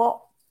take?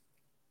 Well,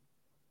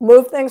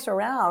 move things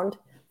around,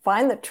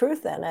 find the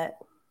truth in it,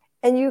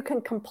 and you can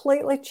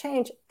completely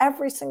change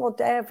every single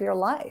day of your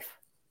life.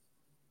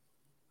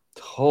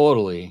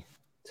 Totally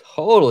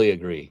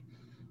agree.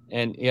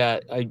 And yeah,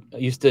 I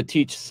used to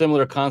teach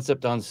similar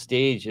concept on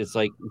stage. It's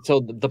like, so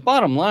the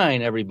bottom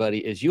line, everybody,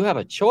 is you have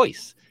a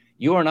choice.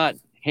 You are not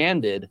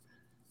handed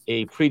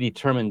a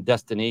predetermined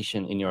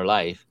destination in your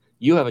life.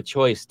 You have a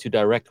choice to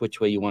direct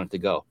which way you want it to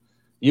go.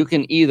 You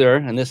can either,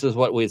 and this is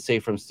what we'd say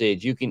from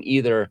stage, you can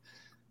either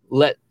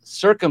let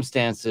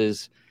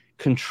circumstances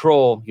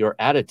control your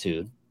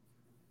attitude,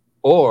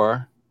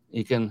 or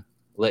you can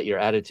let your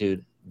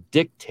attitude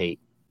dictate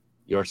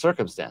your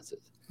circumstances.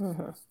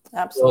 Mm-hmm.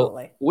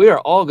 Absolutely. So we are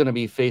all going to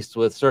be faced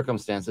with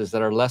circumstances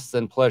that are less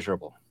than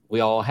pleasurable.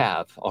 We all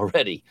have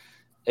already.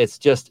 It's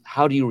just,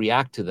 how do you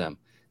react to them?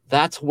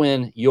 That's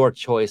when your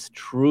choice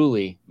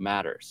truly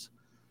matters.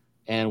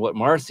 And what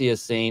Marcy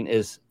is saying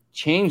is,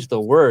 change the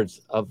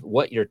words of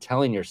what you're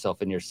telling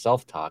yourself in your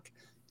self-talk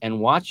and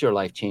watch your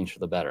life change for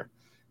the better.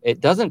 It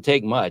doesn't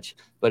take much,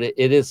 but it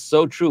is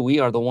so true. We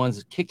are the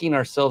ones kicking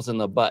ourselves in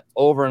the butt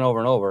over and over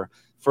and over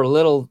for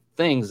little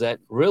things that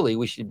really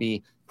we should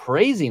be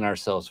praising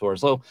ourselves for.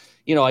 So,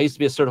 I used to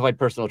be a certified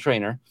personal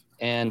trainer,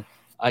 and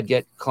I'd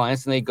get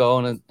clients and they'd go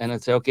and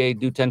I'd say, okay,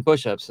 do 10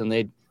 push-ups, and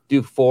they'd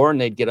do 4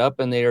 and they'd get up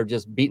and they are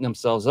just beating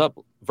themselves up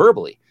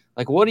verbally.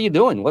 Like, what are you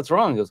doing? What's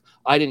wrong? He goes,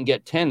 I didn't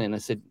get 10. And I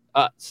said,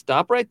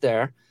 stop right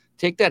there.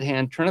 Take that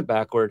hand, turn it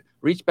backward,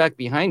 reach back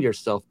behind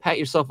yourself, pat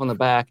yourself on the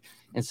back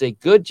and say,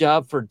 good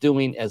job for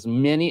doing as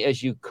many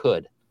as you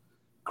could.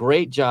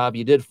 Great job.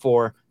 You did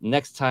 4.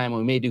 Next time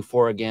we may do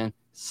 4 again.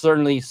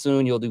 Certainly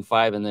soon you'll do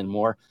 5 and then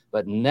more,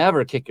 but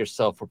never kick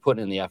yourself for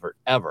putting in the effort,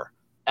 ever.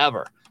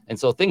 And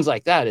so things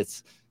like that,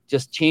 it's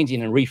just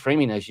changing and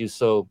reframing, as you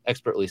so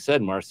expertly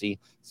said, Marcy.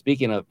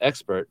 Speaking of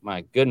expert,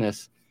 my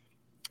goodness.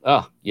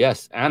 Oh,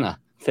 yes, Anna.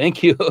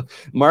 Thank you.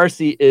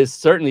 Marcy is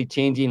certainly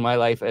changing my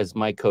life as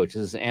my coach.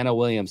 This is Anna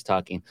Williams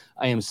talking.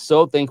 I am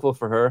so thankful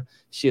for her.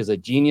 She is a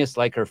genius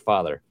like her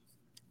father.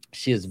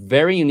 She is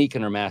very unique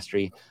in her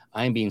mastery.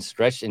 I am being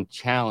stretched and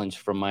challenged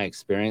from my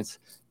experience.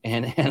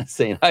 And Anna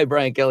saying, hi,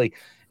 Brian Kelly.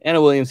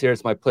 Anna Williams here.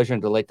 It's my pleasure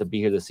and delight to be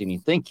here this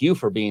evening. Thank you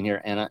for being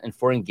here, Anna, and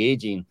for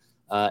engaging.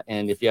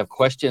 And if you have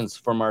questions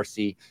for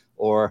Marcy,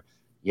 or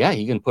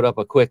you can put up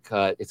a quick,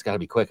 it's got to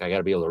be quick. I got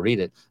to be able to read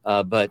it.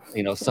 But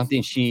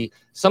something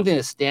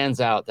that stands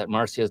out that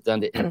Marcy has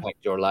done to impact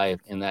your life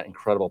in that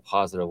incredible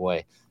positive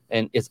way.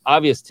 And it's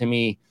obvious to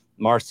me,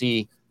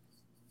 Marcy,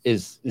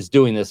 is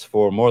doing this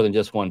for more than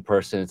just one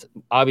person. It's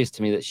obvious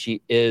to me that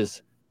she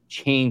is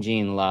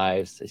changing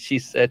lives. She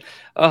said,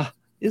 "Oh,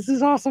 this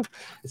is awesome."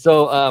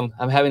 So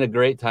I'm having a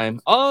great time.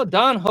 Oh,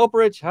 Don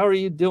Hoperich, how are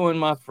you doing,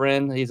 my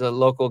friend? He's a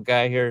local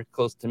guy here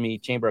close to me.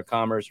 Chamber of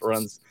Commerce,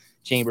 runs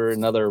Chamber.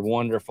 Another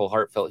wonderful,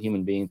 heartfelt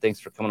human being. Thanks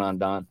for coming on,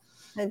 Don.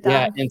 Hey, Don.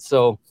 Yeah, and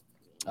so,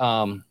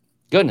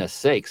 goodness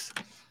sakes,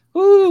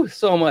 whoo,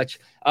 so much.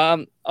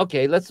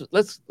 Okay,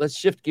 let's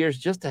shift gears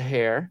just a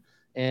hair.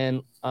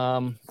 And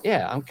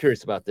yeah, I'm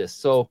curious about this.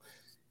 So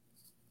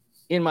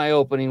in my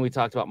opening, we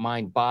talked about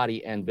mind,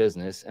 body, and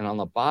business. And on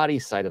the body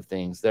side of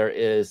things, there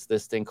is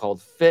this thing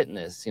called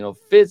fitness,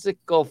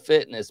 physical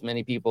fitness.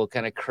 Many people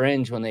kind of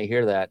cringe when they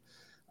hear that.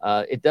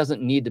 It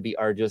doesn't need to be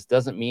arduous,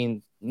 doesn't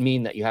mean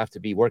that you have to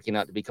be working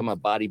out to become a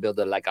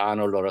bodybuilder like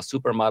Arnold or a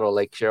supermodel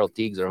like Cheryl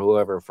Teagues or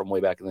whoever from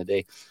way back in the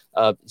day.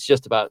 It's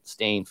just about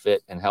staying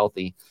fit and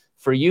healthy.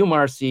 For you,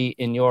 Marcy,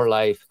 in your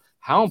life,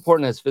 how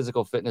important has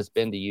physical fitness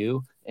been to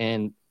you?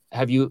 And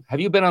have you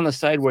been on the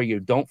side where you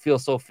don't feel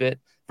so fit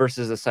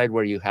versus the side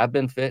where you have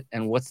been fit?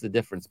 And what's the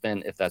difference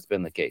been if that's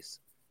been the case?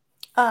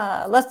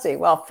 Let's see.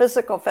 Well,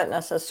 physical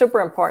fitness is super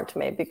important to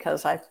me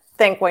because I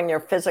think when you're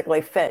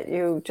physically fit,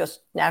 you just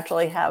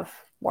naturally have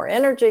more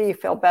energy, you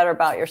feel better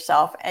about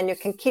yourself, and you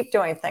can keep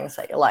doing things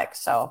that you like.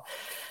 So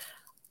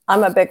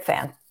I'm a big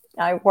fan.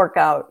 I work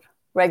out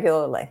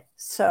regularly,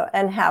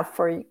 and have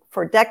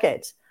for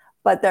decades.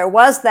 But there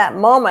was that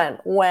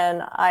moment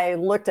when I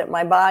looked at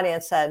my body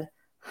and said,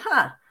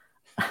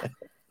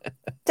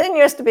 didn't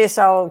used to be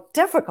so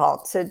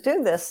difficult to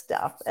do this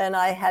stuff. And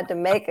I had to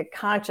make a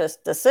conscious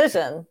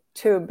decision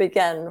to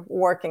begin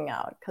working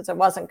out because it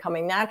wasn't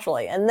coming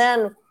naturally. And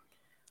then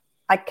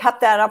I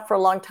kept that up for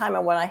a long time.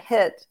 And when I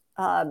hit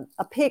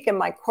a peak in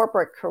my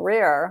corporate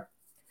career,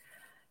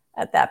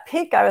 at that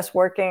peak, I was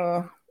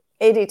working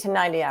 80 to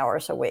 90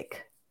 hours a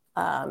week.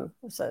 It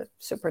was a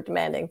super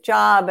demanding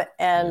job.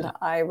 And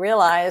I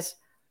realized,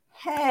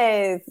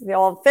 hey, the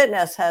old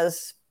fitness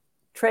has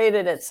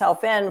traded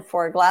itself in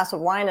for a glass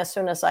of wine as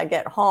soon as I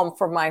get home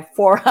for my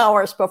 4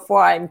 hours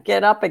before I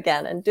get up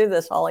again and do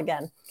this all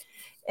again.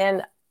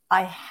 And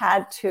I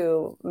had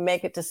to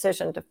make a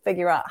decision to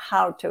figure out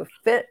how to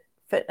fit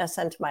fitness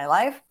into my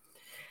life.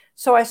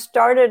 So I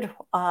started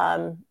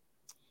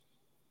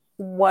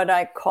what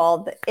I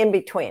called the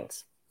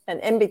in-betweens, an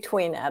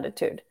in-between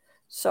attitude.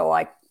 So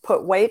I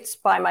put weights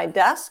by my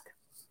desk.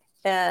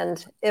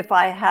 And if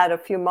I had a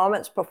few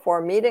moments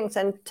before meetings,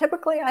 and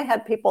typically I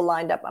had people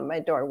lined up on my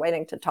door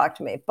waiting to talk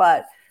to me,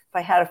 but if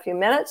I had a few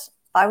minutes,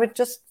 I would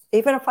just,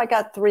 even if I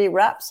got 3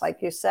 reps,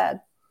 like you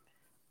said,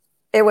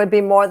 it would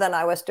be more than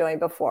I was doing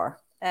before.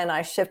 And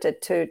I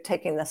shifted to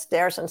taking the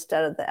stairs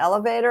instead of the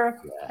elevator.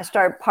 Yeah. I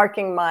started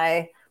parking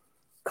my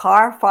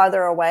car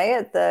farther away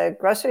at the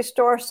grocery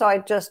store. So I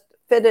just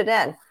fit it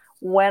in.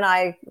 When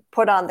I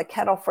put on the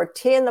kettle for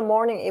tea in the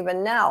morning,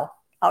 even now,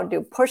 I'll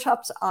do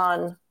push-ups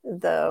on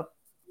the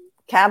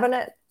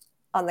cabinet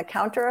on the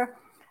counter.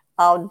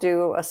 I'll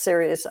do a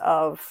series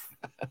of,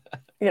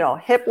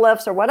 hip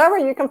lifts or whatever.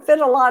 You can fit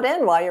a lot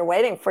in while you're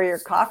waiting for your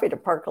coffee to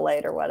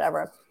percolate or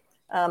whatever.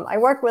 I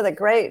work with a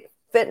great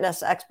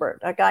fitness expert,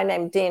 a guy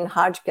named Dean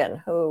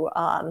Hodgkin, who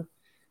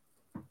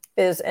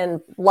is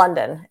in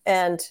London.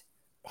 And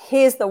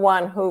he's the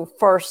one who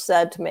first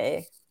said to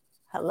me,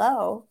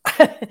 hello,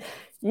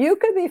 you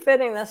could be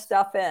fitting this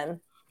stuff in,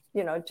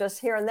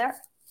 just here and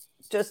there.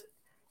 Just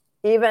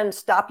even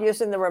stop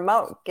using the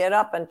remote, get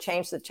up and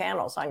change the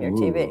channels on your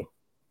TV.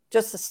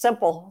 Just the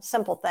simple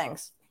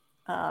things.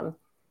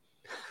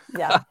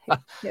 Yeah.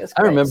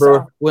 I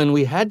remember when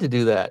we had to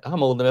do that.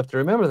 I'm old enough to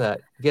remember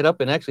that. Get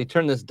up and actually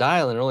turn this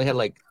dial, and it only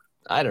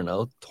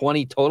had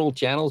 20 total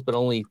channels, but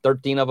only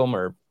 13 of them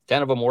or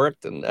 10 of them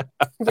worked. And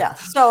yeah.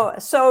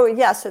 So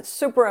yes, it's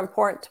super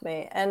important to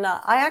me. And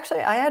I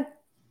had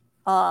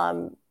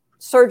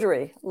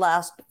surgery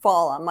last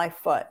fall on my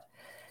foot.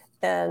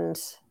 And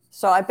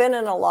so I've been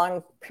in a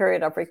long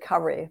period of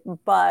recovery,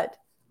 but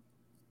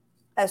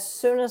as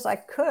soon as I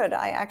could,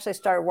 I actually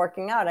started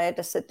working out. I had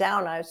to sit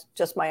down. I was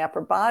just my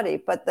upper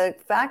body. But the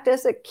fact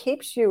is, it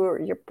keeps your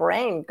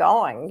brain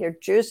going. Your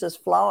juice is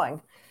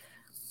flowing.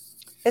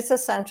 It's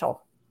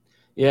essential.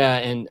 Yeah.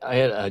 And I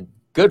had a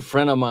good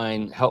friend of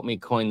mine help me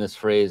coin this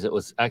phrase. It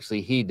was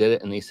actually, he did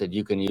it and he said,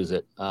 you can use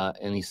it.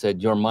 And he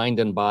said, your mind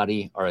and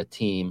body are a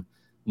team.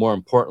 More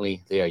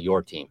importantly, they are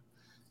your team.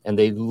 And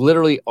they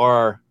literally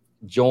are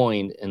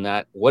joined in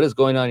that what is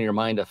going on in your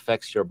mind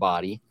affects your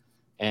body.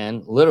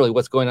 And literally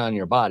what's going on in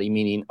your body,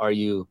 meaning, are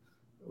you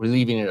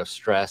relieving it of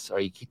stress?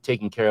 Are you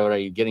taking care of it? Are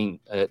you getting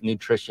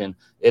nutrition?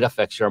 It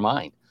affects your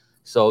mind.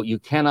 So you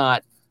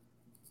cannot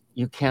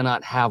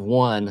have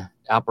one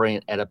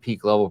operating at a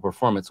peak level of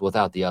performance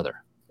without the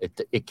other.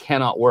 It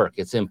cannot work.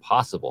 It's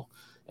impossible.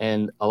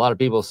 And a lot of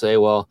people say,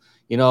 well,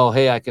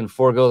 hey, I can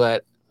forego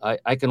that.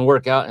 I can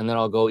work out and then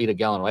I'll go eat a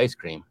gallon of ice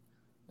cream.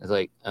 It's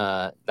like,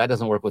 that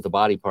doesn't work with the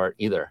body part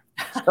either.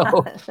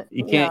 So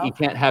you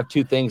can't have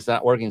two things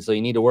not working. So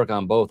you need to work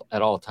on both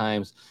at all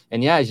times.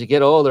 And yeah, as you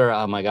get older,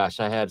 oh my gosh,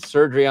 I had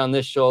surgery on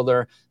this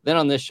shoulder, then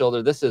on this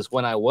shoulder. This is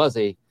when I was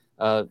a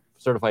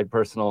certified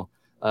personal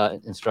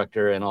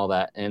instructor and all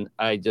that. And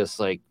I just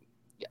like,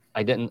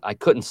 I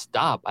couldn't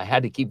stop. I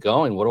had to keep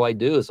going. What do I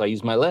do? So I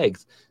used my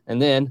legs,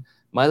 and then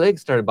my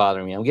legs started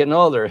bothering me. I'm getting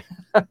older.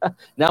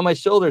 Now my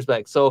shoulder's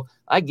back. So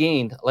I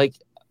gained, like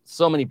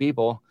so many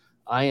people.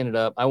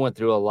 I went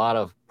through a lot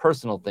of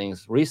personal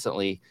things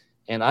recently,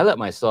 and I let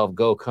myself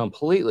go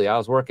completely. I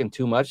was working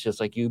too much, just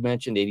like you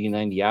mentioned, 80,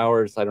 90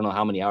 hours. I don't know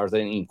how many hours. I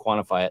didn't even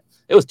quantify it.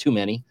 It was too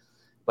many,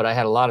 but I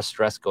had a lot of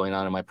stress going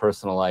on in my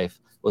personal life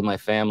with my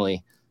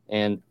family.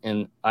 And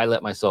I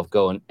let myself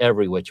go in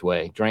every which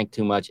way. Drank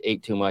too much,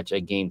 ate too much. I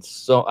gained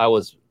I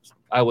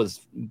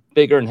was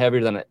bigger and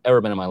heavier than I've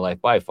ever been in my life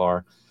by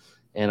far.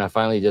 And I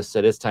finally just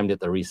said, it's time to hit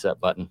the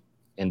reset button,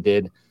 and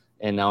did.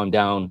 And now I'm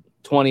down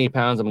 20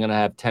 pounds. I'm going to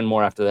have 10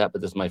 more after that,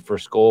 but this is my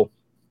first goal.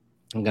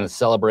 I'm going to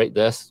celebrate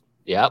this.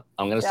 Yep.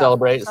 I'm going to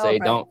celebrate and say,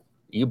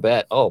 you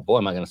bet. Oh boy,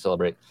 am I going to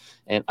celebrate.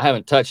 And I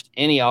haven't touched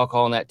any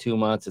alcohol in that 2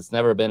 months. It's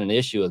never been an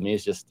issue with me.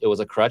 It was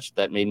a crutch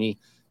that made me,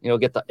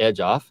 get the edge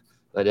off.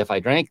 But if I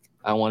drank,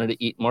 I wanted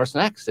to eat more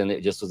snacks, and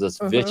it just was this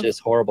vicious,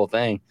 horrible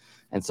thing.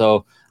 And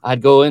so I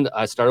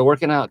started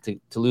working out to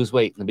lose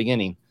weight in the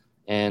beginning.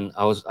 And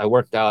I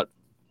worked out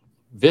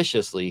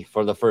viciously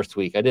for the first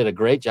week. I did a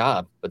great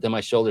job, but then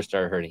my shoulders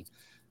started hurting,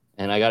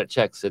 and I got it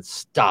checked. Said,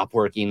 stop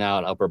working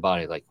out upper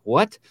body. Like,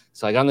 what?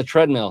 So I got on the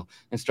treadmill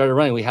and started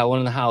running. We had one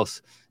in the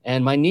house,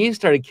 and my knees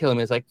started killing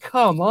me. It's like,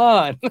 come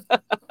on.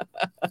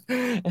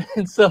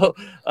 And so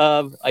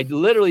I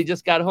literally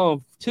just got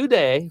home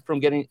today from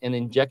getting an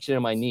injection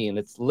in my knee. And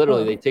it's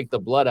literally, they take the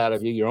blood out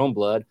of you, your own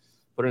blood,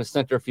 put it in a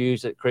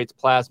centrifuge that creates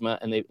plasma,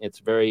 and it's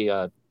very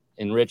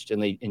enriched,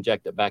 and they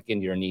inject it back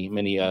into your knee.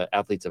 Many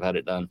athletes have had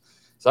it done.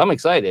 So I'm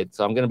excited.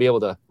 So I'm going to be able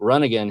to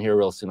run again here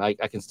real soon. I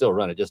can still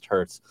run. It just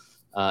hurts.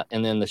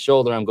 And then the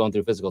shoulder, I'm going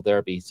through physical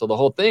therapy. So the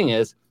whole thing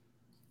is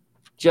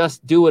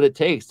just do what it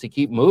takes to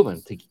keep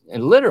moving, to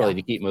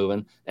keep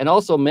moving, and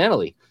also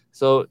mentally.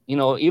 So,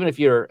 even if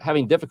you're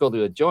having difficulty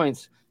with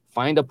joints,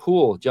 find a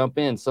pool, jump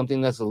in,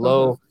 something that's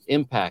low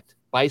impact,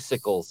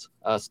 bicycles,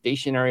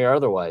 stationary or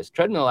otherwise.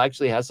 Treadmill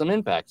actually has some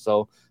impact.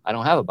 So I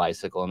don't have a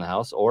bicycle in the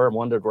house or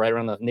one to right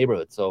around the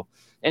neighborhood. So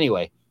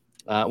anyway,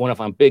 I went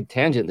off on a big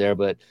tangent there,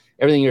 but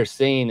everything you're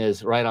saying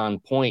is right on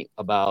point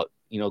about,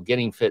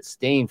 getting fit,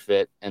 staying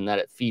fit, and that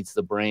it feeds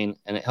the brain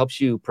and it helps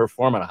you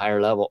perform at a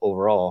higher level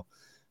overall.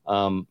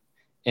 And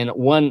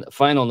one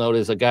final note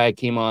is a guy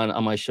came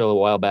on my show a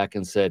while back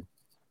and said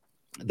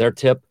their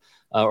tip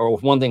or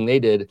one thing they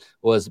did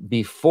was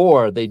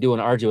before they do an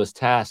arduous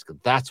task,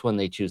 that's when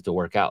they choose to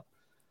work out,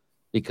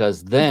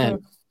 because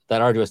then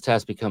that arduous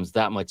task becomes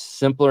that much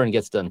simpler and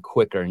gets done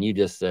quicker. And you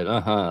just said,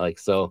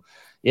 so,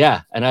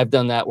 yeah. And I've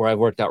done that where I've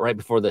worked out right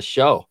before the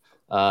show,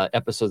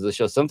 episodes of the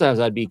show. Sometimes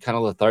I'd be kind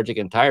of lethargic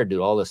and tired due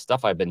to all this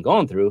stuff I've been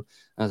going through.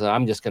 And I said,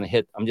 I'm just going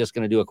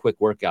to do a quick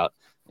workout,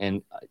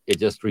 and it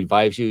just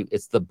revives you.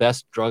 It's the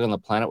best drug on the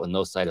planet with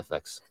no side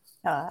effects.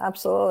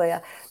 Absolutely.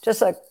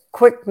 Just a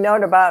quick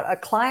note about a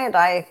client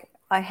I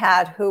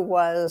had who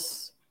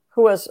was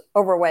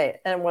overweight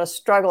and was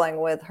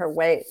struggling with her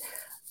weight.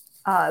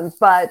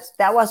 But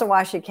that wasn't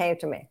why she came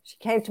to me. She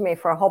came to me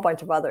for a whole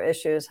bunch of other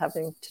issues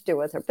having to do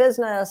with her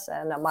business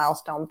and a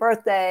milestone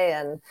birthday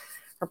and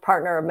her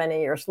partner of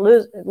many years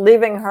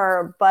leaving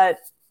her. But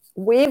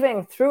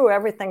weaving through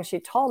everything she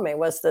told me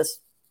was this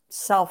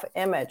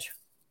self-image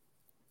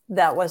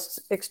that was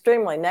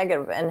extremely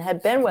negative and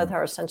had been with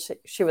her since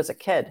she was a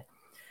kid.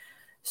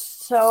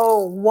 So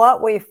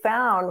what we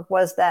found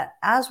was that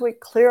as we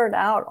cleared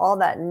out all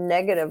that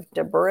negative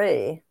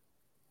debris,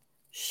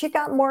 she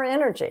got more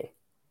energy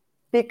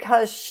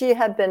because she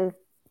had been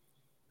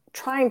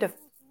trying to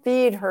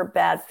feed her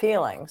bad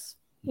feelings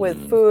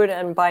with food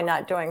and by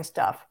not doing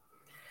stuff.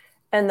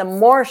 And the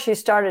more she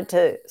started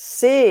to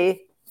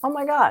see, oh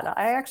my God,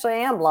 I actually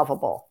am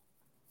lovable.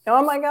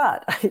 Oh my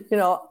God,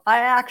 I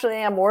actually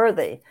am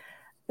worthy.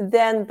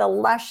 Then the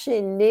less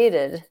she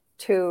needed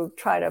to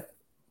try to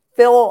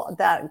fill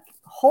that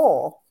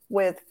hole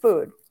with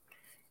food.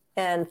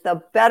 And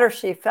the better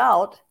she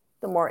felt,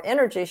 the more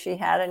energy she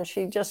had. And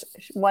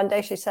one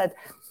day she said,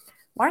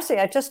 Marcy,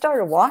 I just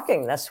started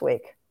walking this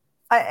week.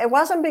 It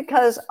wasn't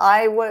because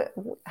I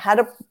had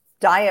a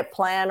diet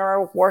plan or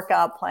a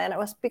workout plan. It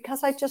was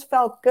because I just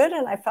felt good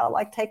and I felt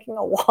like taking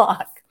a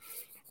walk.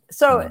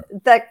 So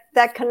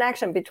that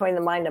connection between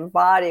the mind and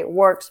body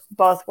works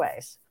both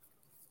ways.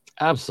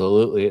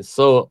 Absolutely. It's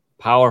so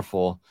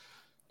powerful.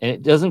 And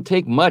it doesn't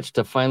take much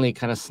to finally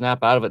kind of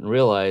snap out of it and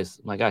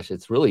realize, my gosh,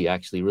 it's really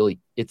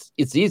it's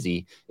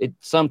easy. It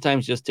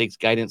sometimes just takes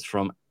guidance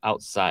from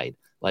outside,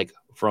 like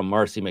from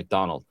Marcy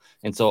McDonald.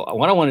 And so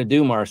what I want to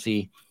do,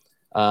 Marcy,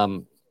 I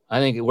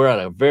think we're at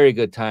a very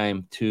good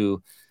time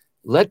to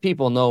let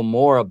people know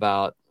more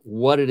about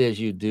what it is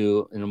you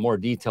do in a more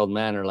detailed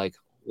manner. Like,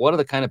 what are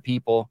the kind of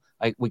people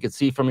we could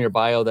see from your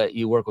bio that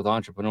you work with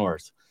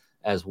entrepreneurs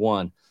as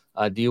one.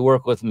 Do you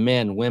work with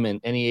men,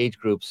 women, any age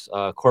groups,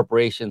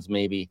 corporations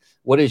maybe?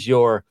 What is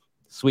your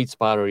sweet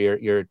spot or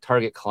your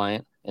target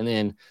client? And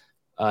then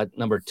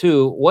number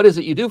two, what is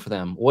it you do for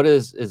them?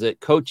 Is it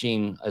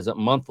coaching? Is it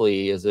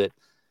monthly? Is it,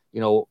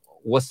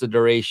 what's the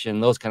duration,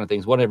 those kind of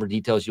things, whatever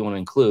details you want to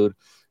include.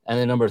 And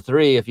then number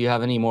 3, if you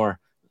have any more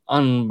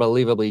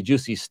unbelievably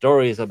juicy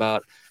stories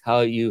about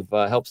how you've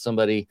helped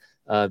somebody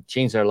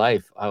change their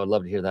life, I would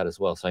love to hear that as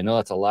well. So I know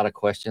that's a lot of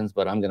questions,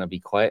 but I'm going to be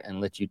quiet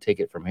and let you take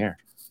it from here.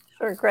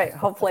 Sure, great.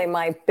 Hopefully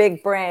my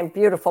big brain,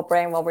 beautiful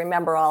brain will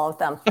remember all of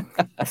them.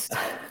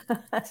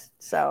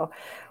 So,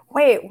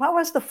 wait, what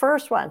was the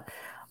first one?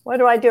 What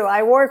do?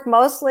 I work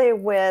mostly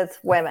with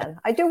women.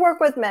 I do work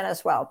with men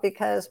as well,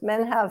 because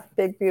men have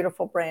big,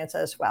 beautiful brains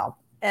as well.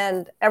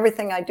 And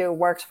everything I do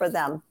works for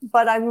them.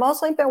 But I've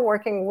mostly been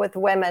working with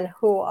women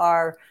who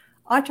are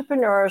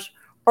entrepreneurs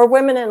or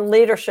women in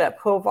leadership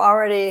who've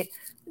already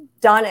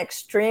done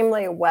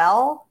extremely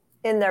well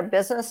in their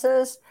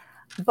businesses,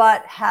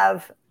 but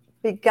have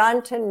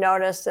begun to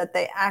notice that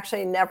they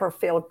actually never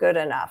feel good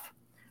enough.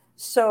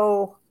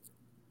 So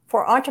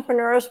for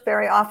entrepreneurs,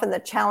 very often the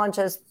challenge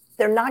is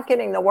they're not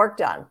getting the work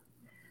done.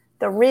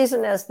 The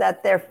reason is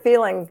that they're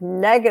feeling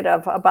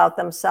negative about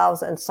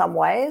themselves in some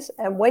ways.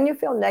 And when you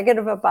feel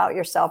negative about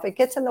yourself, it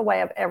gets in the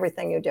way of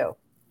everything you do.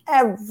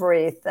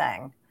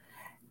 Everything.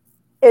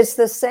 It's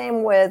the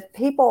same with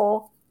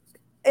people,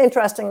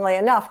 interestingly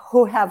enough,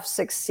 who have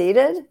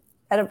succeeded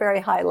at a very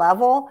high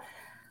level,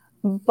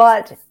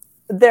 but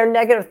their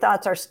negative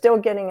thoughts are still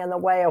getting in the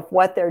way of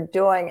what they're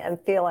doing and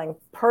feeling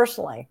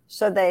personally.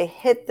 So they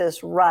hit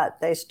this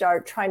rut. They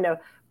start trying to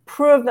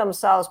prove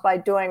themselves by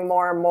doing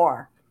more and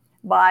more,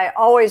 by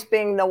always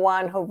being the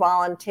one who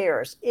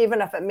volunteers,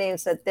 even if it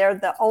means that they're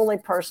the only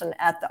person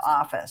at the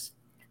office.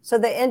 So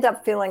they end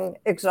up feeling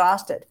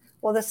exhausted.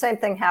 Well, the same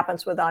thing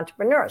happens with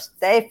entrepreneurs.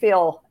 They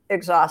feel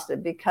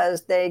exhausted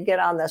because they get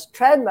on this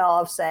treadmill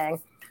of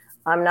saying,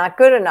 I'm not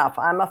good enough.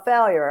 I'm a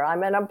failure.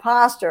 I'm an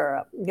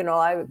imposter.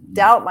 I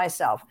doubt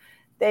myself.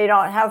 They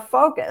don't have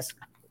focus.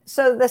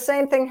 So the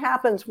same thing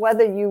happens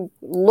whether you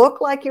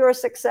look like you're a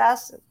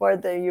success,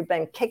 whether you've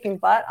been kicking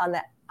butt on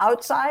the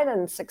outside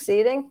and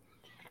succeeding,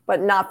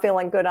 but not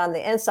feeling good on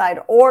the inside,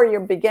 or you're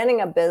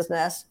beginning a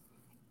business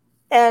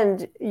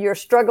and you're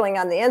struggling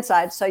on the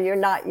inside, so you're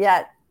not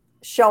yet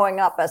showing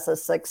up as a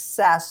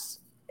success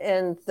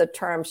in the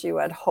terms you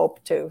had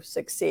hoped to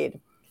succeed.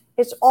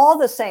 It's all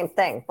the same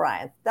thing,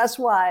 Brian. That's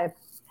why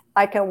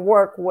I can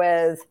work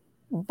with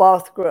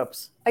both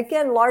groups.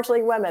 Again,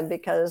 largely women,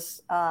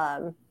 because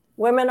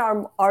women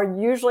are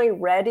usually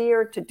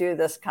readier to do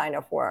this kind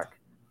of work.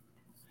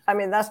 I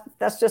mean,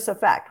 that's just a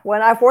fact.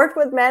 When I've worked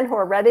with men who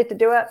are ready to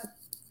do it,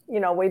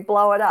 we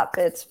blow it up.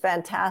 It's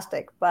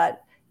fantastic.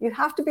 But you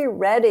have to be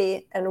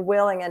ready and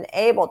willing and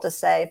able to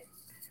say,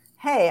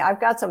 hey, I've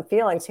got some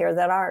feelings here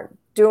that aren't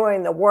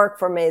doing the work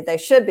for me they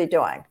should be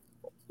doing.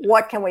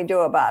 What can we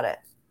do about it?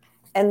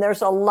 And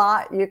there's a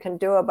lot you can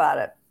do about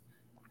it.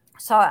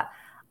 So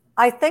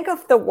I think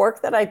of the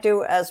work that I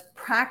do as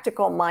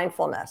practical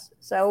mindfulness.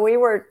 So we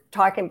were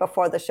talking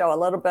before the show a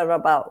little bit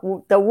about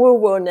the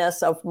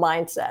woo-woo-ness of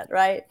mindset,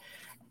 right?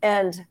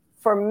 And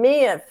for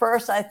me, at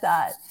first, I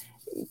thought,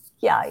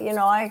 yeah,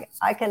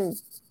 I can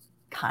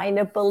kind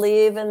of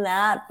believe in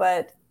that,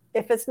 but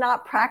if it's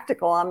not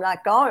practical, I'm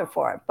not going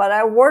for it. But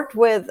I worked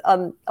with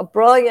a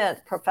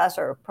brilliant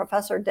professor,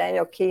 Professor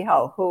Daniel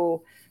Kehoe,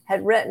 who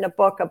had written a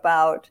book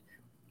about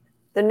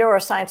the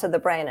neuroscience of the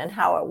brain and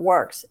how it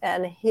works.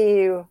 And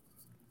he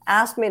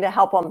asked me to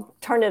help him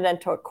turn it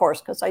into a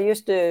course, because I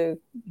used to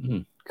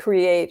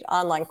create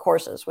online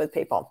courses with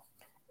people.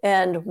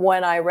 And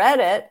when I read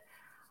it,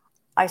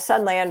 I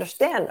suddenly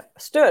understood,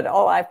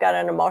 I've got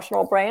an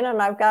emotional brain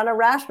and I've got a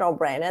rational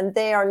brain, and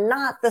they are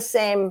not the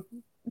same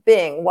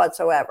being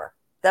whatsoever.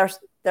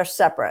 They're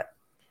separate.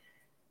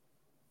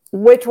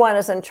 Which one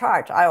is in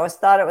charge? I always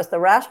thought it was the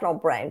rational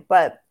brain,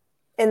 but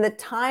in the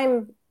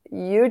time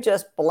you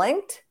just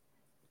blinked,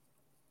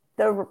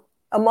 the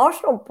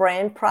emotional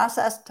brain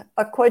processed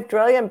a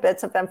quadrillion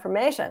bits of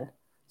information.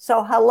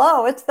 So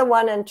hello, it's the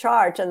one in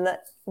charge. And the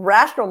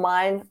rational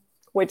mind,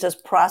 which is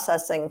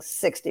processing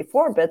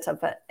 64 bits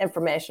of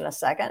information a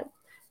second,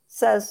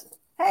 says,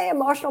 hey,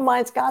 emotional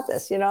mind's got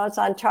this, it's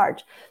on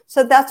charge.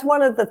 So that's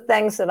one of the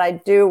things that I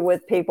do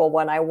with people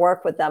when I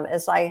work with them,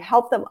 is I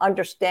help them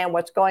understand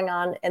what's going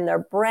on in their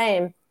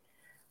brain,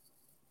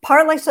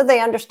 partly so they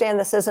understand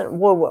this isn't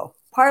woo-woo,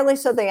 partly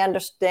so they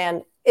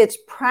understand it's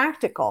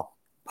practical,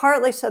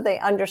 partly so they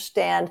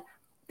understand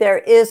there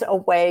is a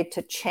way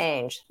to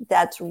change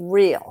that's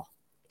real.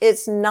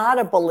 It's not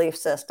a belief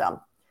system.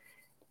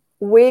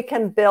 We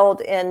can build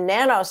in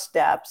nano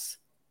steps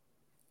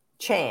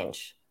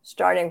change,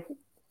 starting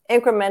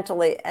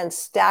incrementally and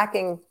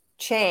stacking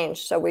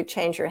change so we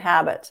change your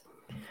habits.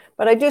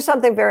 But I do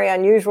something very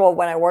unusual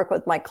when I work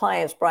with my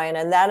clients, Brian,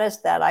 and that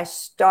is that I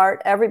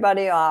start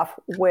everybody off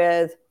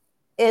with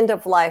end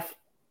of life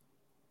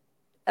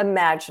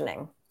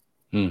imagining.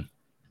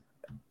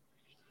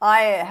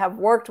 I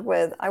worked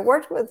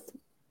with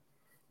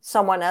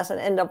someone as an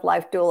end of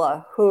life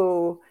doula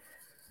who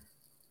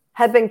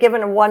had been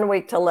given 1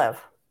 week to live.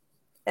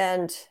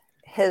 And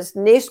his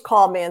niece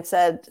called me and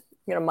said,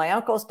 my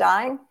uncle's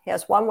dying. He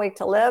has 1 week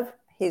to live.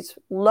 He's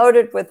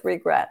loaded with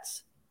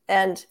regrets.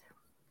 And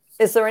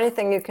is there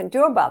anything you can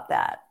do about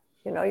that?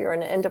 You're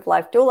an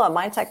end-of-life doula,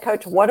 mindset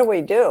coach. What do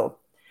we do?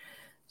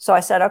 So I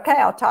said, okay,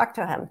 I'll talk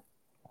to him.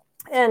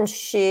 And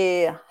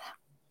she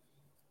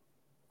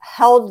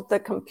held the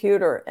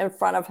computer in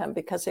front of him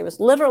because he was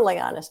literally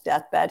on his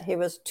deathbed. He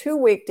was too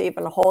weak to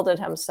even hold it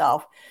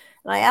himself.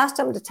 And I asked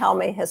him to tell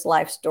me his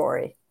life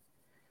story.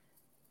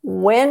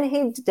 When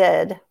he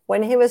did,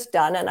 when he was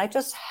done, and I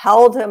just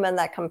held him in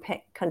that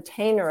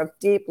container of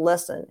deep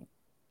listening,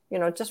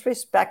 just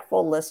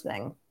respectful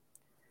listening.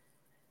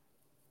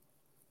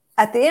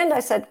 At the end, I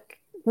said,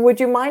 would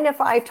you mind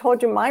if I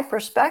told you my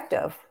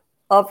perspective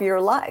of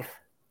your life?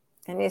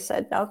 And he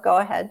said, no, go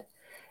ahead.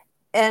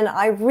 And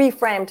I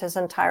reframed his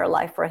entire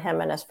life for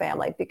him and his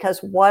family because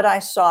what I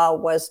saw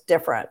was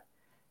different.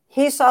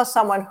 He saw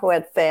someone who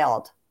had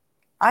failed.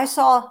 I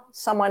saw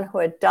someone who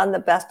had done the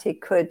best he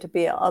could to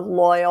be a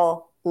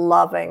loyal,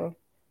 loving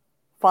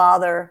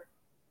father,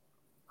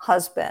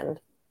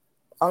 husband,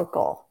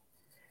 uncle.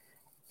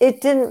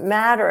 It didn't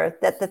matter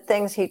that the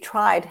things he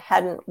tried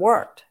hadn't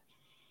worked.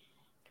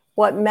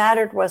 What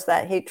mattered was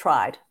that he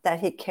tried, that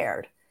he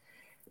cared.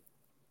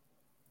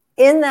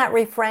 In that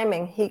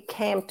reframing, he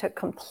came to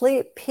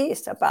complete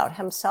peace about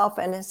himself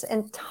and his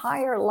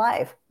entire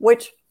life,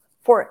 which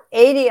for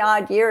 80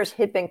 odd years,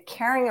 he'd been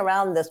carrying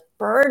around this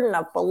burden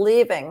of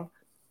believing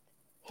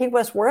he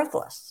was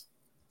worthless,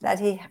 that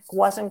he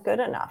wasn't good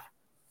enough.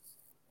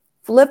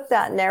 Flipped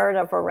that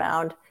narrative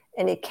around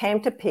and he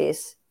came to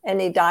peace and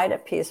he died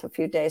at peace a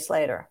few days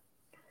later.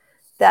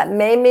 That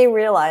made me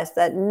realize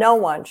that no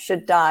one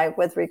should die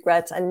with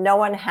regrets and no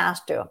one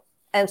has to.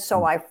 And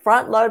so I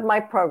front load my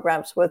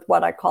programs with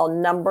what I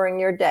call numbering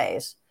your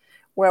days,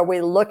 where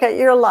we look at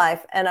your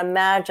life and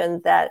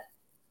imagine that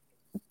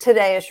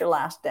today is your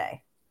last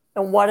day.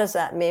 And what does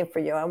that mean for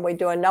you? And we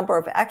do a number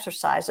of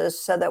exercises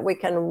so that we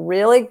can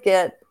really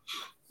get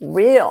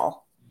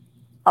real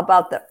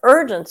about the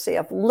urgency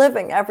of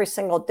living every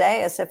single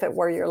day as if it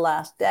were your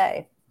last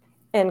day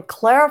and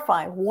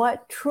clarifying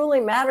what truly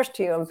matters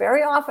to you. And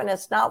very often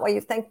it's not what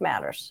you think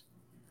matters.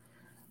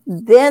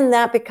 Then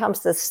that becomes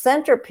the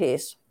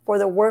centerpiece for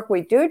the work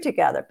we do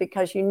together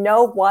because you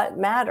know what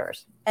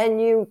matters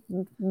and you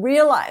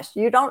realize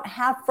you don't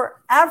have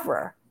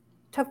forever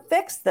to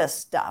fix this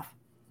stuff.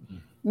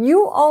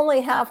 You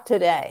only have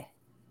today.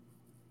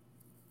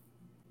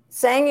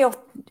 Saying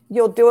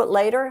you'll do it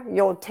later,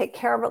 you'll take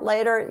care of it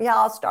later. Yeah,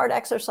 I'll start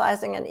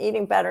exercising and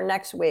eating better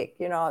next week.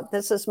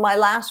 This is my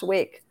last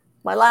week,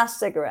 my last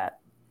cigarette,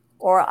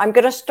 or I'm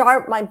going to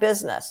start my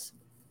business.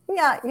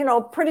 Yeah,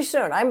 pretty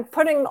soon. I'm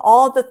putting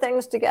all the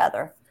things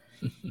together.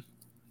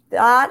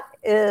 That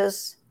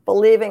is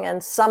believing in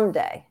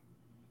someday.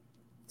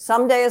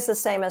 Someday is the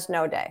same as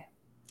no day.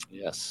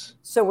 Yes.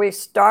 So we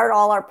start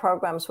all our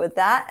programs with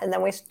that, and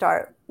then we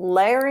start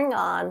layering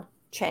on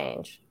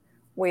change.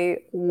 We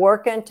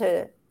work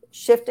into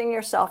shifting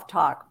your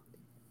self-talk.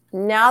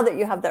 Now that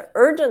you have the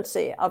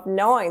urgency of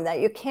knowing that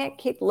you can't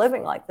keep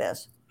living like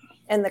this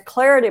and the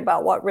clarity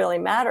about what really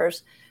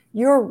matters,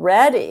 you're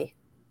ready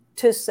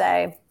to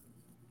say,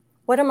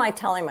 what am I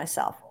telling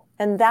myself?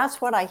 And that's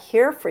what I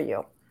hear for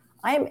you.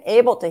 I am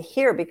able to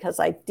hear because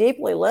I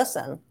deeply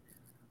listen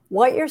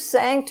what you're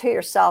saying to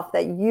yourself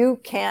that you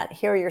can't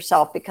hear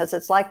yourself because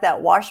it's like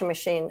that washing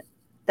machine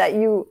that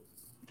you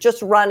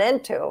just run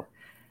into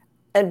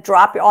and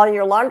drop all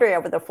your laundry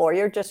over the floor.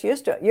 You're just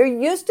used to it. You're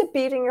used to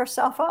beating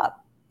yourself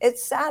up.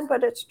 It's sad,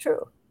 but it's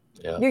true.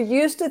 Yeah. You're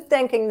used to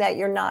thinking that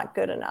you're not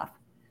good enough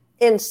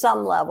in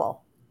some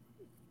level.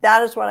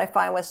 That is what I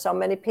find with so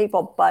many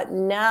people. But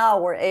now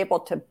we're able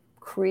to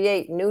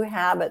create new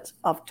habits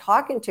of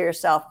talking to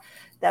yourself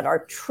that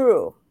are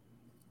true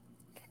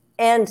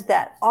and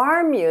that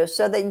arm you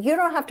so that you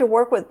don't have to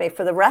work with me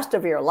for the rest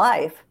of your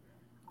life.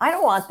 I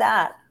don't want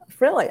that.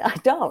 Really, I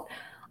don't.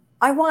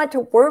 I want to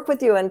work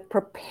with you and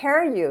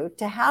prepare you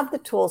to have the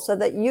tools so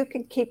that you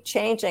can keep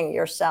changing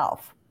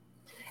yourself.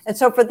 And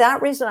so for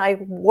that reason, I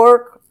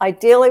work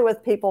ideally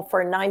with people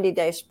for a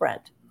 90-day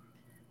sprint.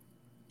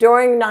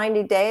 During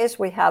 90 days,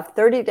 we have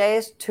 30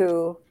 days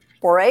to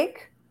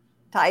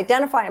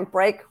identify and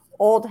break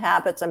old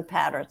habits and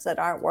patterns that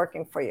aren't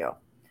working for you.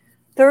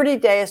 30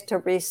 days to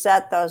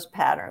reset those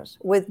patterns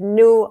with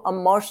new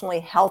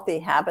emotionally healthy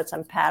habits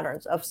and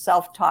patterns of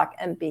self-talk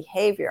and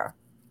behavior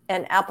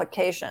and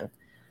application.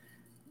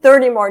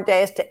 30 more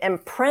days to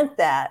imprint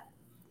that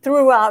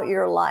throughout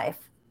your life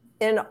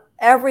in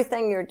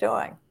everything you're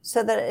doing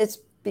so that it's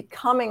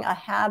becoming a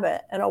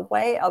habit and a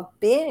way of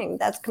being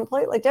that's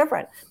completely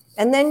different.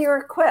 And then you're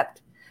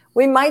equipped.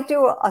 We might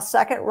do a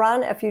second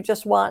run if you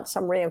just want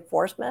some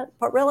reinforcement,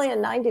 but really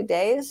in 90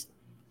 days,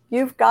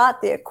 you've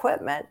got the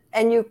equipment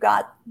and you've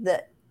got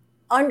the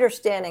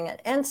understanding and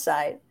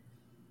insight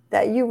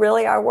that you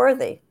really are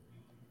worthy,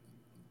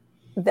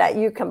 that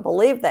you can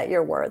believe that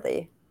you're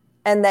worthy,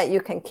 and that you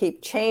can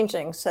keep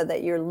changing so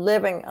that you're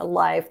living a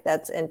life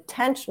that's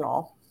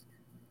intentional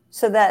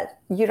so that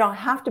you don't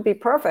have to be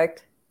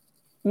perfect.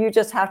 You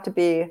just have to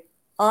be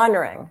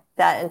honoring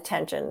that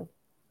intention.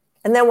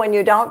 And then when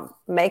you don't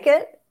make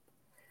it,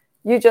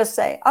 you just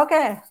say,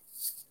 okay,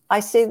 I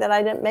see that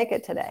I didn't make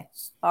it today,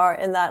 or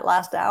in that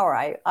last hour,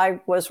 I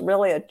was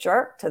really a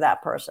jerk to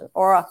that person,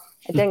 or I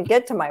didn't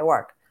get to my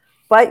work.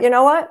 But you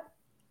know what?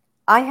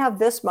 I have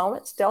this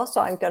moment still, so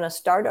I'm going to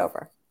start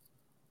over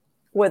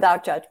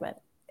without judgment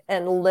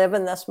and live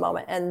in this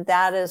moment. And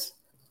that is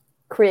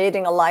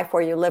creating a life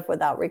where you live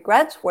without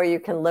regrets, where you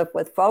can live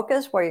with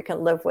focus, where you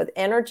can live with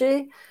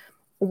energy,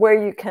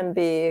 where you can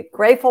be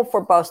grateful for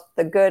both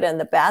the good and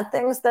the bad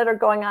things that are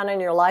going on in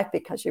your life,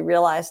 because you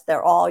realize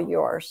they're all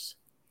yours.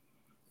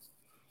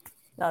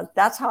 Now,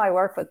 that's how I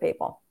work with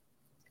people.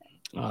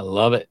 I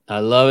love it. I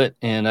love it.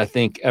 And I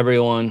think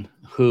everyone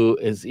who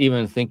is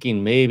even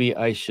thinking maybe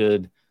I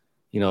should,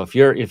 if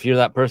you're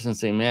that person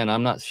saying, man,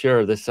 I'm not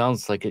sure, this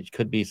sounds like it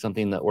could be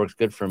something that works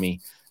good for me.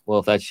 Well,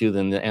 if that's you,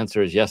 then the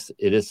answer is yes,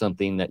 it is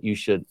something that you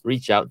should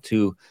reach out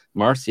to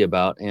Marcy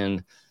about.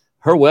 And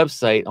her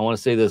website, I want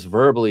to say this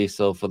verbally,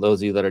 so for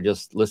those of you that are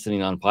just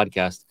listening on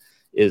podcast,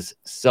 is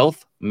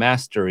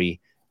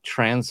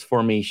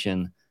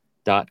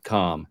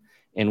selfmasterytransformation.com.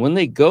 And when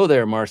they go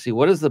there, Marcy,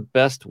 what is the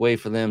best way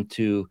for them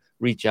to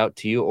reach out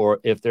to you? Or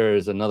if there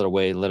is another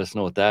way, let us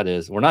know what that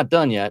is. We're not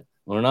done yet.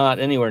 We're not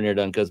anywhere near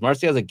done, because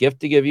Marcy has a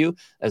gift to give you,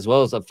 as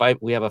well as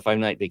we have a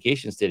 5-night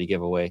vacation stay to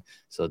give away.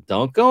 So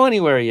don't go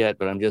anywhere yet,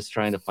 but I'm just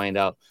trying to find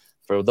out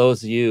for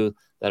those of you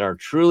that are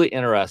truly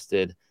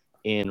interested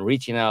in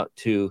reaching out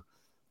to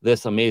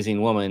this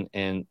amazing woman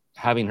and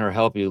having her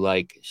help you,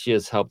 like she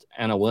has helped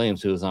Anna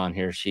Williams, who is on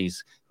here.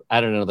 She's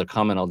added another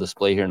comment I'll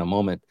display here in a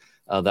moment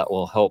that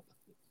will help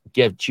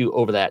get you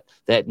over that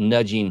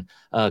nudging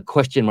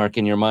question mark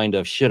in your mind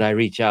of, should I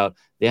reach out?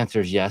 The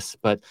answer is yes.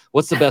 But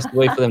what's the best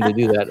way for them to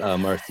do that,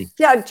 Marcy?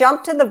 Yeah,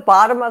 jump to the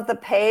bottom of the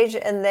page,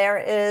 and there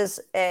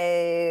is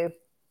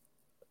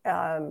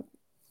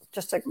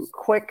just a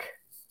quick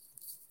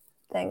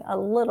thing, a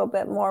little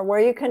bit more, where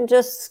you can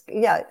just,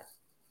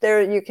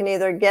 there you can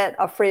either get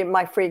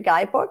my free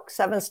guidebook,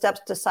 7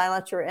 Steps to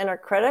Silence Your Inner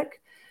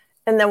Critic,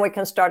 and then we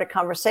can start a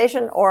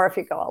conversation. Or if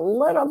you go a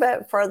little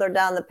bit further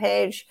down the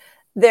page,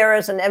 there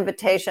is an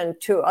invitation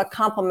to a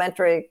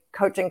complimentary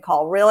coaching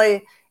call.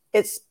 Really,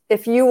 it's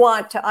if you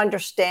want to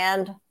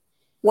understand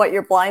what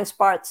your blind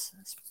spots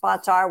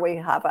are, we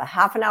have a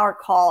half an hour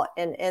call.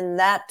 And in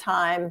that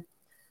time,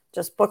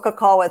 just book a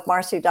call with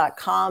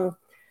marcy.com.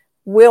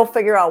 We'll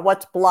figure out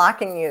what's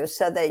blocking you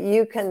so that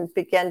you can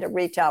begin to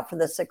reach out for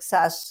the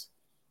success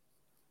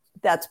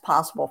that's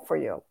possible for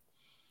you.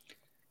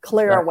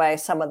 Clear away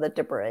some of the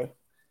debris.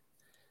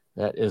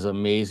 That is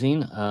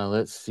amazing.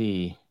 Let's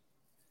see.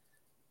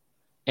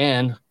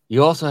 And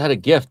you also had a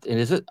gift.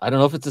 And I don't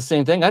know if it's the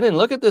same thing. I didn't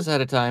look at this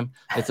ahead of time.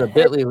 It's a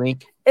bit.ly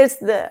link. It's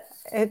this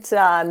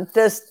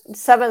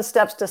 7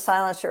 Steps to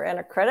Silence Your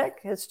Inner Critic.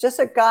 It's just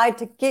a guide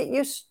to get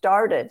you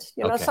started.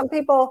 Some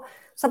people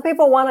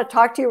want to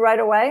talk to you right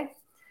away.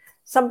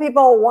 Some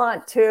people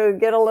want to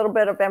get a little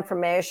bit of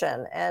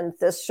information, and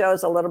this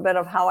shows a little bit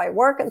of how I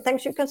work and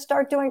things you can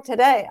start doing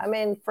today. I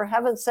mean, for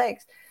heaven's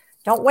sakes,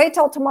 don't wait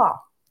till tomorrow.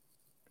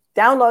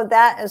 Download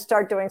that and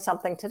start doing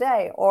something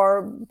today,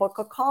 or book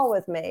a call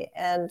with me,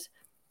 and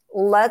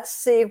let's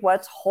see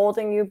what's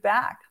holding you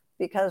back,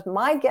 because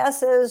my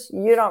guess is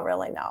you don't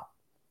really know.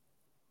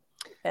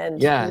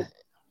 And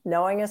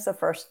knowing is the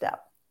first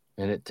step.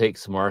 And it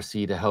takes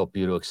Marcy to help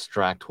you to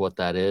extract what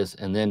that is,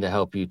 and then to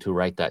help you to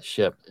right that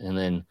ship, and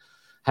then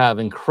have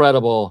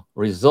incredible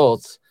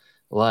results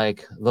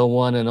like the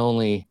one and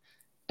only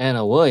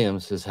Anna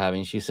Williams is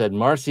having. She said,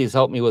 Marcy has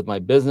helped me with my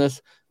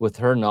business with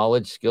her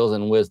knowledge, skills,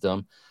 and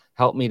wisdom,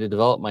 helped me to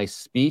develop my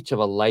speech of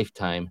a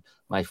lifetime,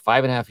 my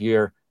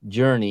 5.5-year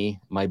journey,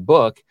 my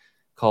book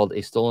called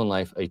A Stolen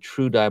Life, A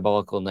True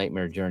Diabolical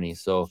Nightmare Journey.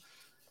 So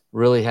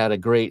really had a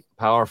great,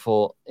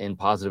 powerful, and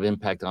positive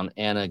impact on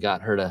Anna,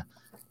 got her to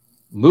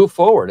move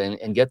forward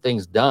and get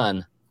things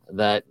done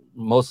that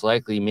most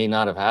likely may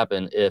not have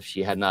happened if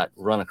she had not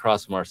run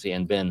across Marcy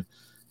and been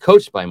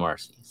coached by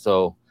Marcy.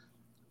 So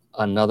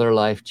another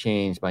life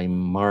change by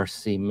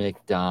Marcy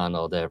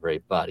McDonald,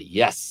 everybody.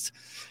 Yes.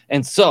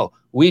 And so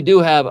we do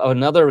have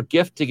another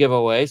gift to give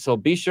away. So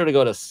be sure to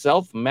go to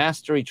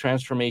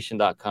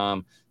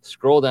selfmasterytransformation.com.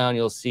 Scroll down.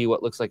 You'll see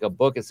what looks like a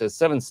book. It says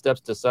 7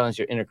 Steps to Silence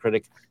Your Inner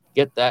Critic.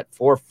 Get that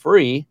for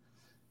free.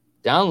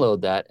 Download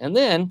that, and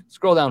then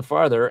scroll down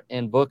farther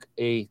and book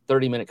a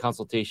 30-minute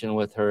consultation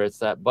with her. It's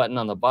that button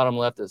on the bottom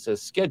left that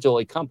says schedule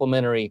a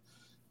complimentary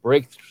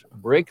break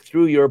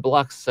through your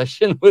block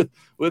session with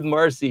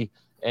Marcy.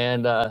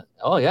 And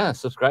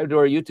subscribe to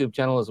our YouTube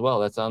channel as well.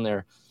 That's on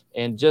there.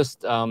 And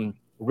just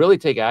really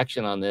take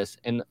action on this.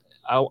 And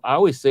I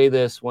always say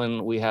this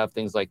when we have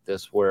things like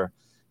this where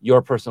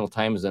your personal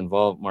time is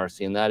involved,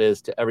 Marcy, and that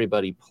is to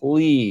everybody,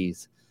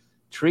 please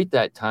treat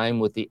that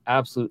time with the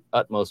absolute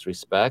utmost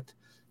respect.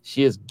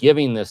 She is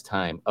giving this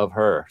time of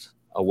hers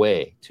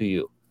away to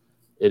you.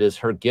 It is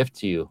her gift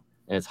to you,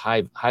 and it's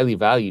highly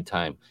valued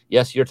time.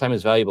 Yes, your time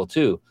is valuable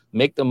too.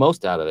 Make the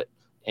most out of it,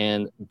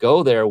 and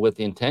go there with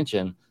the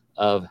intention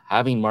of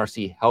having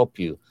Marcy help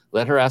you.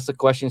 Let her ask the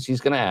questions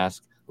she's going to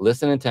ask,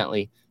 listen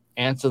intently,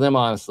 answer them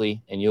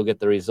honestly, and you'll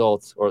get the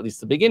results, or at least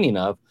the beginning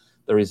of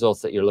the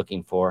results that you're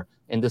looking for.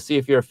 and to see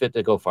if you're fit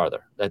to go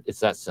farther.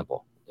 It's that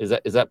simple. Is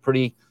that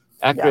pretty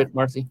accurate, Yeah.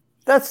 Marcy?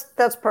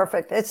 That's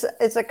perfect.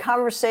 It's a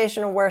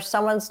conversation where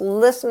someone's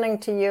listening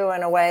to you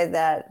in a way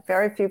that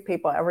very few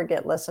people ever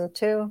get listened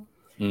to.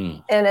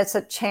 And it's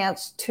a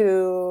chance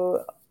to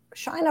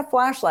shine a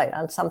flashlight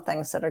on some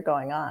things that are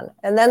going on,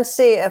 and then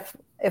see if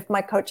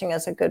my coaching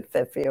is a good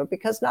fit for you,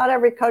 because not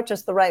every coach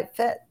is the right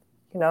fit.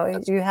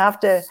 You have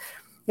to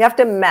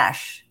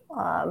mesh.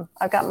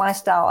 I've got my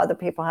style. Other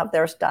people have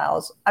their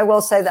styles. I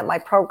will say that my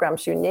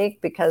program's unique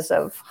because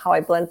of how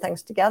I blend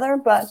things together,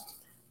 but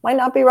might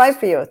not be right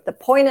for you. The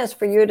point is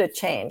for you to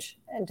change.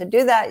 And to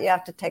do that, you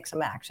have to take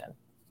some action.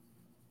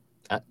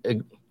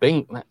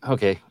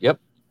 Okay. Yep.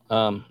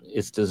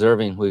 It's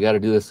deserving. We got to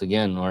do this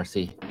again,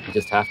 Marcy. You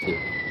just have to.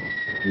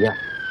 Yeah.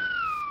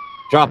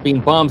 Dropping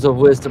bombs of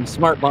wisdom,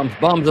 smart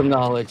bombs of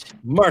knowledge.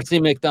 Marcy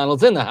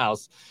McDonald's in the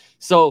house.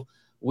 So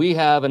we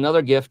have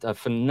another gift, a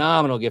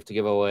phenomenal gift to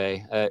give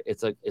away.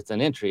 It's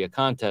an entry, a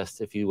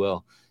contest, if you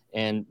will.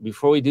 And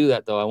before we do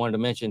that, though, I wanted to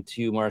mention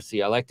to you,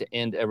 Marcy, I like to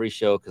end every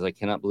show, because I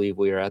cannot believe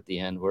we are at the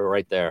end. We're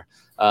right there,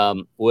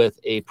 with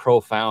a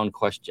profound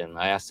question.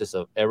 I ask this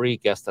of every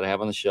guest that I have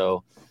on the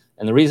show.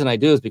 And the reason I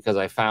do is because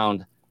I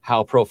found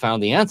how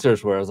profound the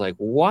answers were. I was like,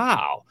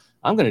 wow,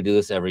 I'm going to do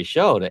this every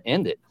show to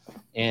end it.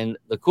 And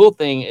the cool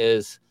thing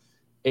is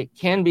it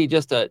can be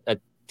just a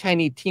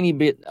teeny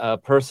bit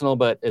personal,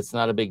 but it's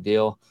not a big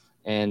deal.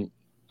 And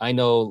I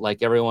know,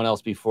 like everyone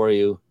else before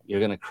you, you're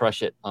going to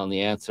crush it on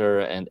the answer,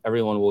 and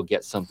everyone will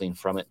get something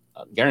from it.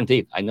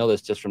 Guaranteed. I know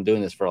this just from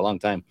doing this for a long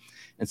time.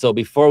 And so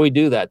before we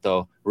do that,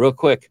 though, real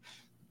quick,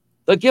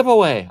 the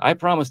giveaway, I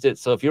promised it.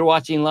 So if you're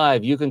watching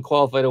live, you can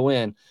qualify to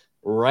win.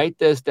 Write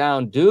this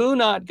down. Do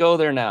not go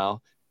there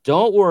now.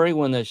 Don't worry.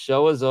 When the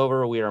show is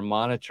over, we are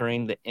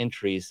monitoring the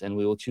entries, and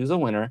we will choose a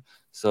winner.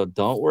 So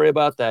don't worry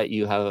about that.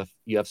 You have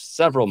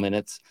several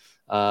minutes,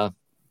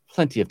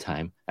 plenty of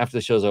time after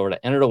the show's over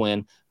to enter to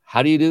win.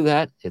 How do you do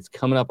that? It's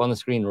coming up on the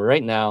screen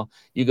right now.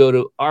 You go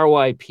to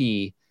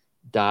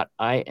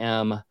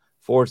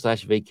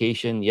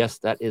ryp.im/vacation. Yes,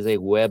 that is a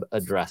web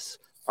address.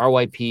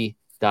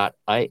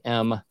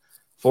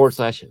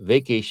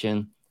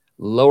 ryp.im/vacation.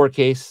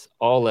 Lowercase,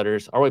 all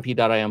letters.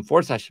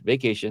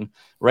 ryp.im/vacation.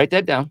 Write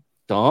that down.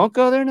 Don't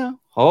go there now.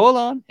 Hold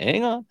on.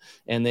 Hang on.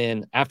 And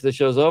then after the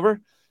show's over,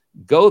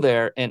 go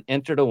there and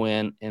enter to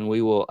win. And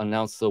we will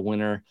announce the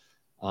winner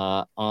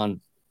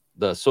on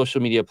the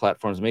social media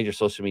platforms, major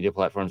social media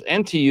platforms,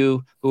 and to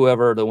you,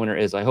 whoever the winner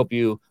is. I hope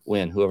you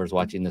win, whoever's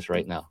watching this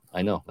right now.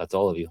 I know that's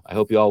all of you. I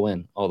hope you all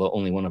win, although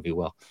only one of you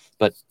will.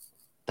 But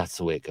that's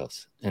the way it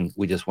goes. And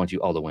we just want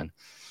you all to win.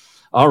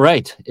 All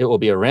right. It will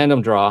be a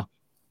random draw.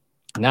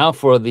 Now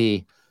for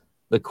the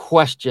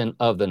question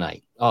of the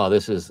night. Oh,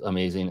 this is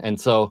amazing. And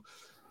so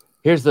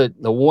here's the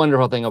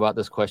wonderful thing about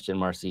this question,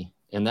 Marcy,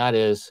 and that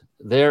is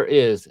there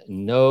is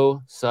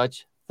no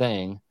such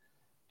thing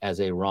as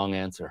a wrong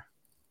answer.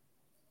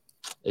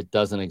 It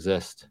doesn't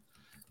exist.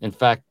 In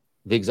fact,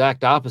 the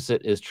exact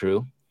opposite is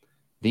true.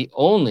 The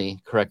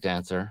only correct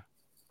answer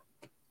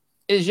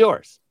is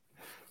yours.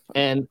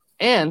 And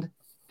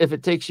if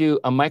it takes you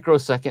a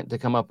microsecond to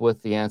come up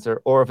with the answer,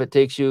 or if it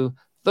takes you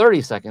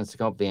 30 seconds to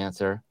come up with the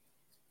answer,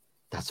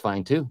 that's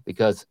fine too,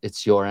 because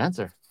it's your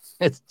answer.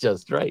 It's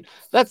just right.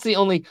 That's the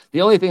only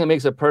thing that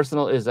makes it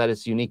personal is that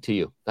it's unique to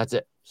you. That's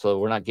it. So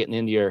we're not getting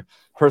into your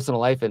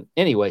personal life in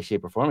any way,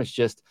 shape, or form. It's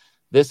just,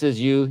 this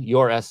is you,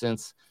 your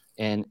essence.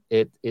 And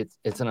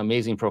it's an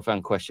amazing,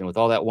 profound question with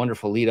all that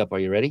wonderful lead up. Are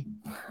you ready?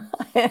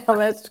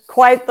 It's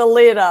quite the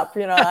lead up.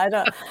 I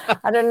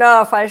don't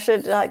know if I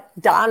should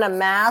don a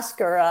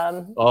mask or.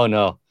 Oh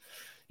no,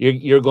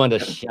 you're going to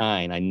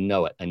shine. I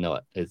know it.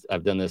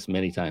 I've done this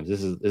many times.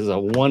 This is a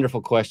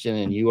wonderful question,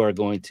 and you are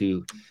going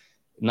to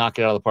knock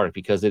it out of the park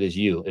because it is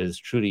you. It is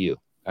true to you.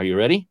 Are you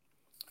ready?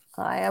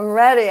 I am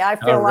ready. I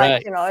feel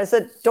like, is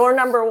it door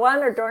number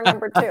 1 or door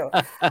number 2?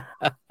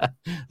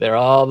 They're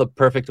all the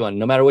perfect one.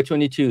 No matter which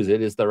one you choose,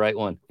 it is the right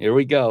one. Here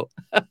we go.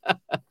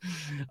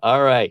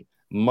 All right.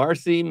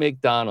 Marcy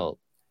McDonald,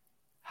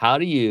 how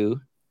do you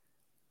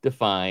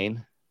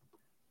define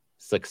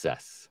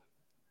success?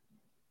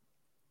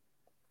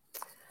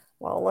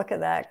 Well, look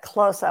at that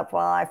close up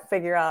while I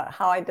figure out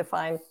how I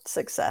define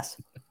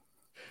success.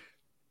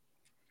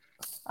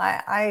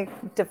 I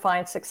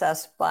define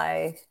success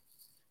by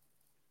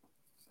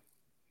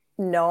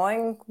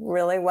knowing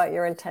really what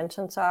your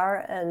intentions are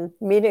and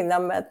meeting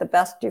them at the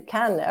best you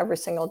can every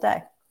single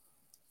day,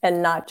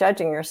 and not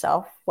judging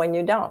yourself when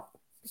you don't,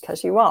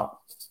 because you won't.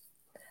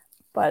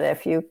 But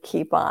if you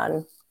keep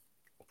on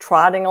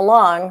trotting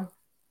along,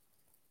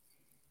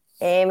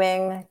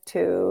 aiming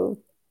to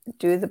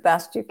do the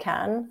best you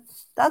can,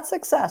 that's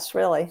success,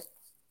 really.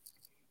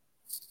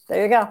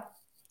 There you go.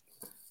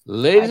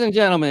 Ladies and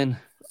gentlemen,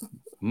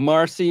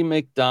 Marcy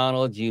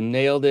McDonald, you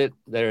nailed it.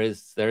 There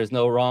is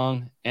no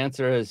wrong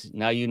answer. Is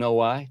now you know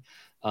why.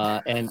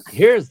 And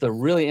here's the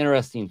really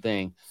interesting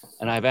thing.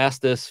 And I've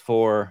asked this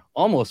for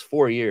almost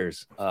 4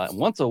 years,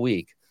 once a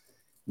week.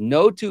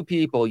 No two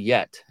people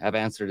yet have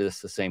answered this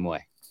the same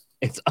way.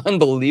 It's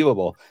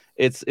unbelievable.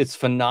 It's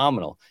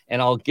phenomenal.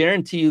 And I'll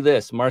guarantee you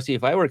this, Marcy,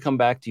 if I were to come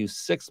back to you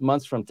 6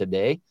 months from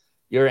today,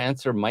 your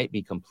answer might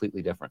be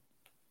completely different.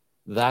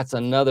 That's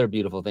another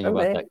beautiful thing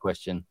about that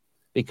question,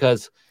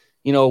 because,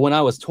 when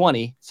I was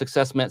 20,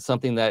 success meant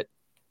something that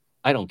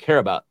I don't care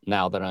about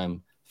now that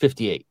I'm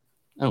 58.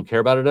 I don't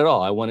care about it at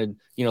all. I wanted,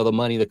 the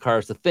money, the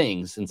cars, the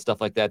things and stuff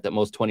like that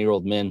most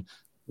 20-year-old men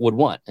would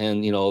want.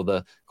 And,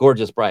 the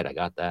gorgeous bride, I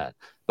got that.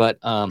 But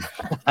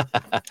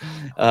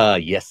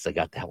yes, I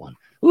got that one.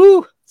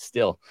 Woo,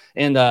 still.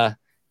 And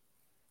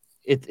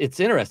it's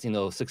interesting,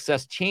 though.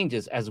 Success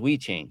changes as we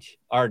change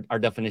our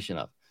definition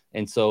of.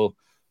 And so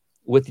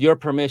with your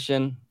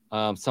permission,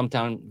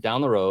 sometime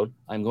down the road,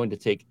 I'm going to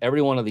take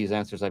every one of these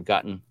answers I've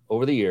gotten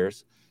over the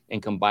years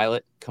and compile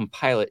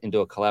it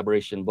into a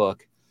collaboration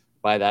book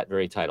by that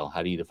very title.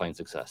 How do you define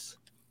success?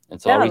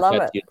 And so I'll reach out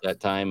to you at that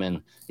time.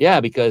 And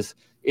because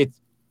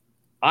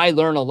I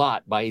learn a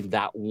lot by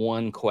that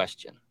one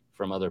question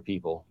from other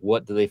people.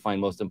 What do they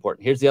find most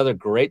important? Here's the other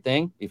great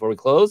thing before we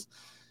close.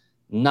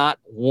 Not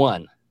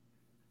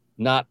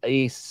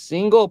a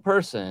single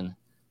person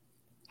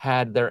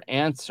had their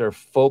answer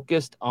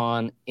focused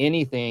on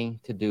anything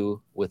to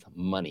do with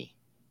money.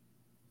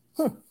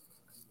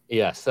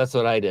 Yes, that's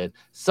what I did.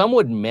 Some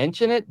would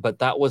mention it, but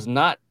that was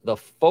not the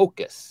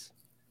focus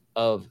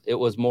of it.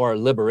 Was more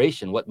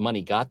liberation, what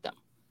money got them.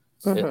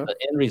 The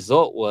end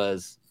result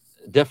was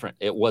different.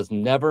 It was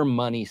never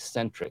money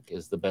centric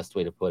is the best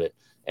way to put it.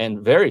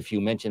 And very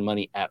few mention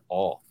money at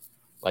all.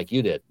 Like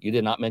you did. You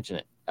did not mention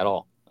it at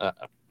all.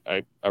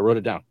 I wrote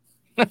it down.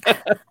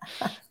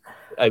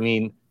 I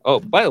mean, oh,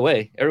 by the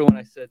way, everyone,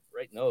 I said,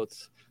 write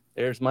notes.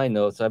 There's my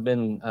notes. I've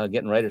been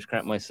getting writer's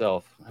cramp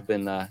myself. I've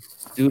been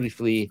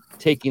dutifully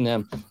taking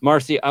them.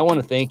 Marcy, I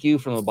want to thank you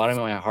from the bottom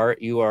of my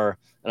heart. You are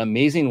an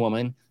amazing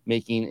woman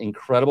making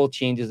incredible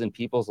changes in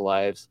people's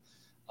lives.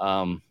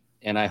 And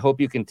I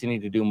hope you continue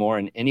to do more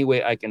in any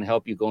way I can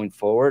help you going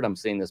forward. I'm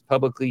saying this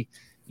publicly.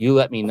 You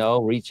let me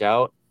know, reach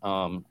out.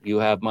 You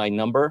have my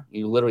number.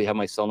 You literally have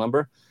my cell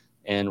number,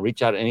 and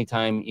reach out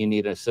anytime you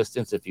need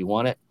assistance if you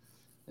want it.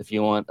 If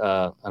you want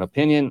an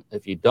opinion,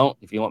 if you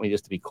want me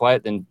just to be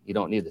quiet, then you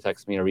don't need to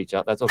text me or reach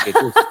out. That's okay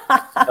too.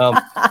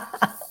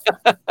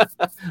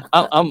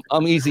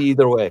 I'm easy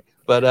either way.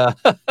 But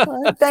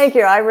well, thank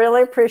you. I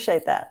really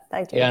appreciate that.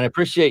 Thank you. Yeah, and I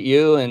appreciate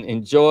you, and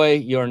enjoy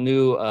your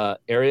new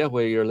area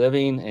where you're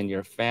living and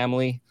your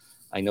family.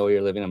 I know where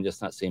you're living. I'm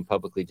just not saying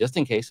publicly, just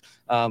in case.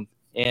 And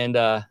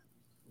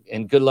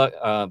good luck.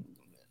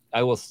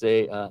 I will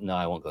say, no,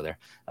 I won't go there.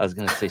 I was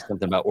going to say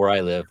something about where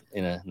I live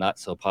in a not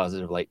so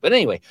positive light. But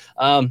anyway,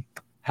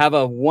 have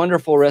a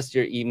wonderful rest of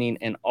your evening.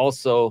 And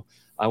also,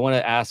 I want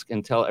to ask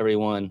and tell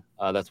everyone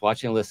that's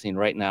watching and listening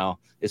right now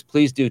is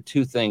please do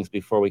two things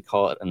before we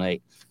call it a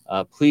night.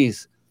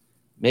 Please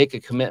make a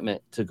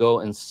commitment to go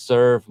and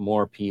serve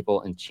more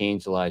people and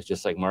change lives,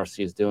 just like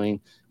Marcy is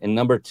doing. And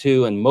number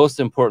two, and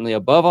most importantly,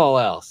 above all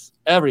else,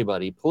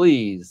 everybody,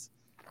 please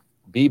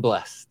be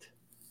blessed.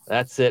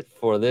 That's it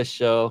for this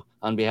show.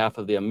 On behalf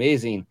of the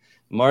amazing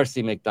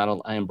Marcy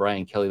McDonald, I am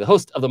Brian Kelly, the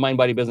host of the Mind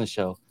Body Business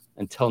Show.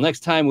 Until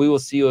next time, we will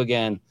see you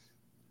again.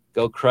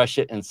 Go crush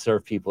it and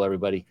serve people,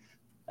 everybody.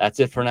 That's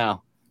it for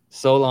now.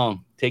 So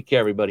long. Take care,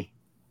 everybody.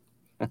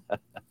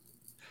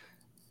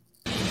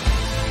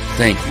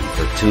 Thank you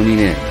for tuning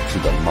in to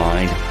the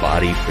Mind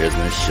Body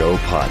Business Show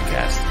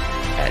podcast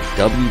at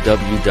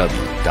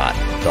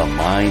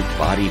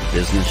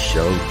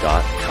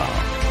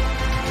www.themindbodybusinessshow.com.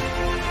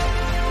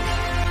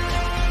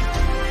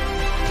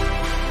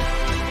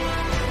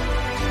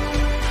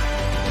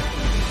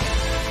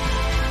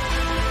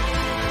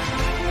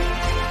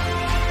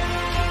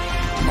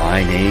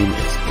 My name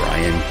is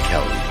Brian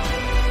Kelly.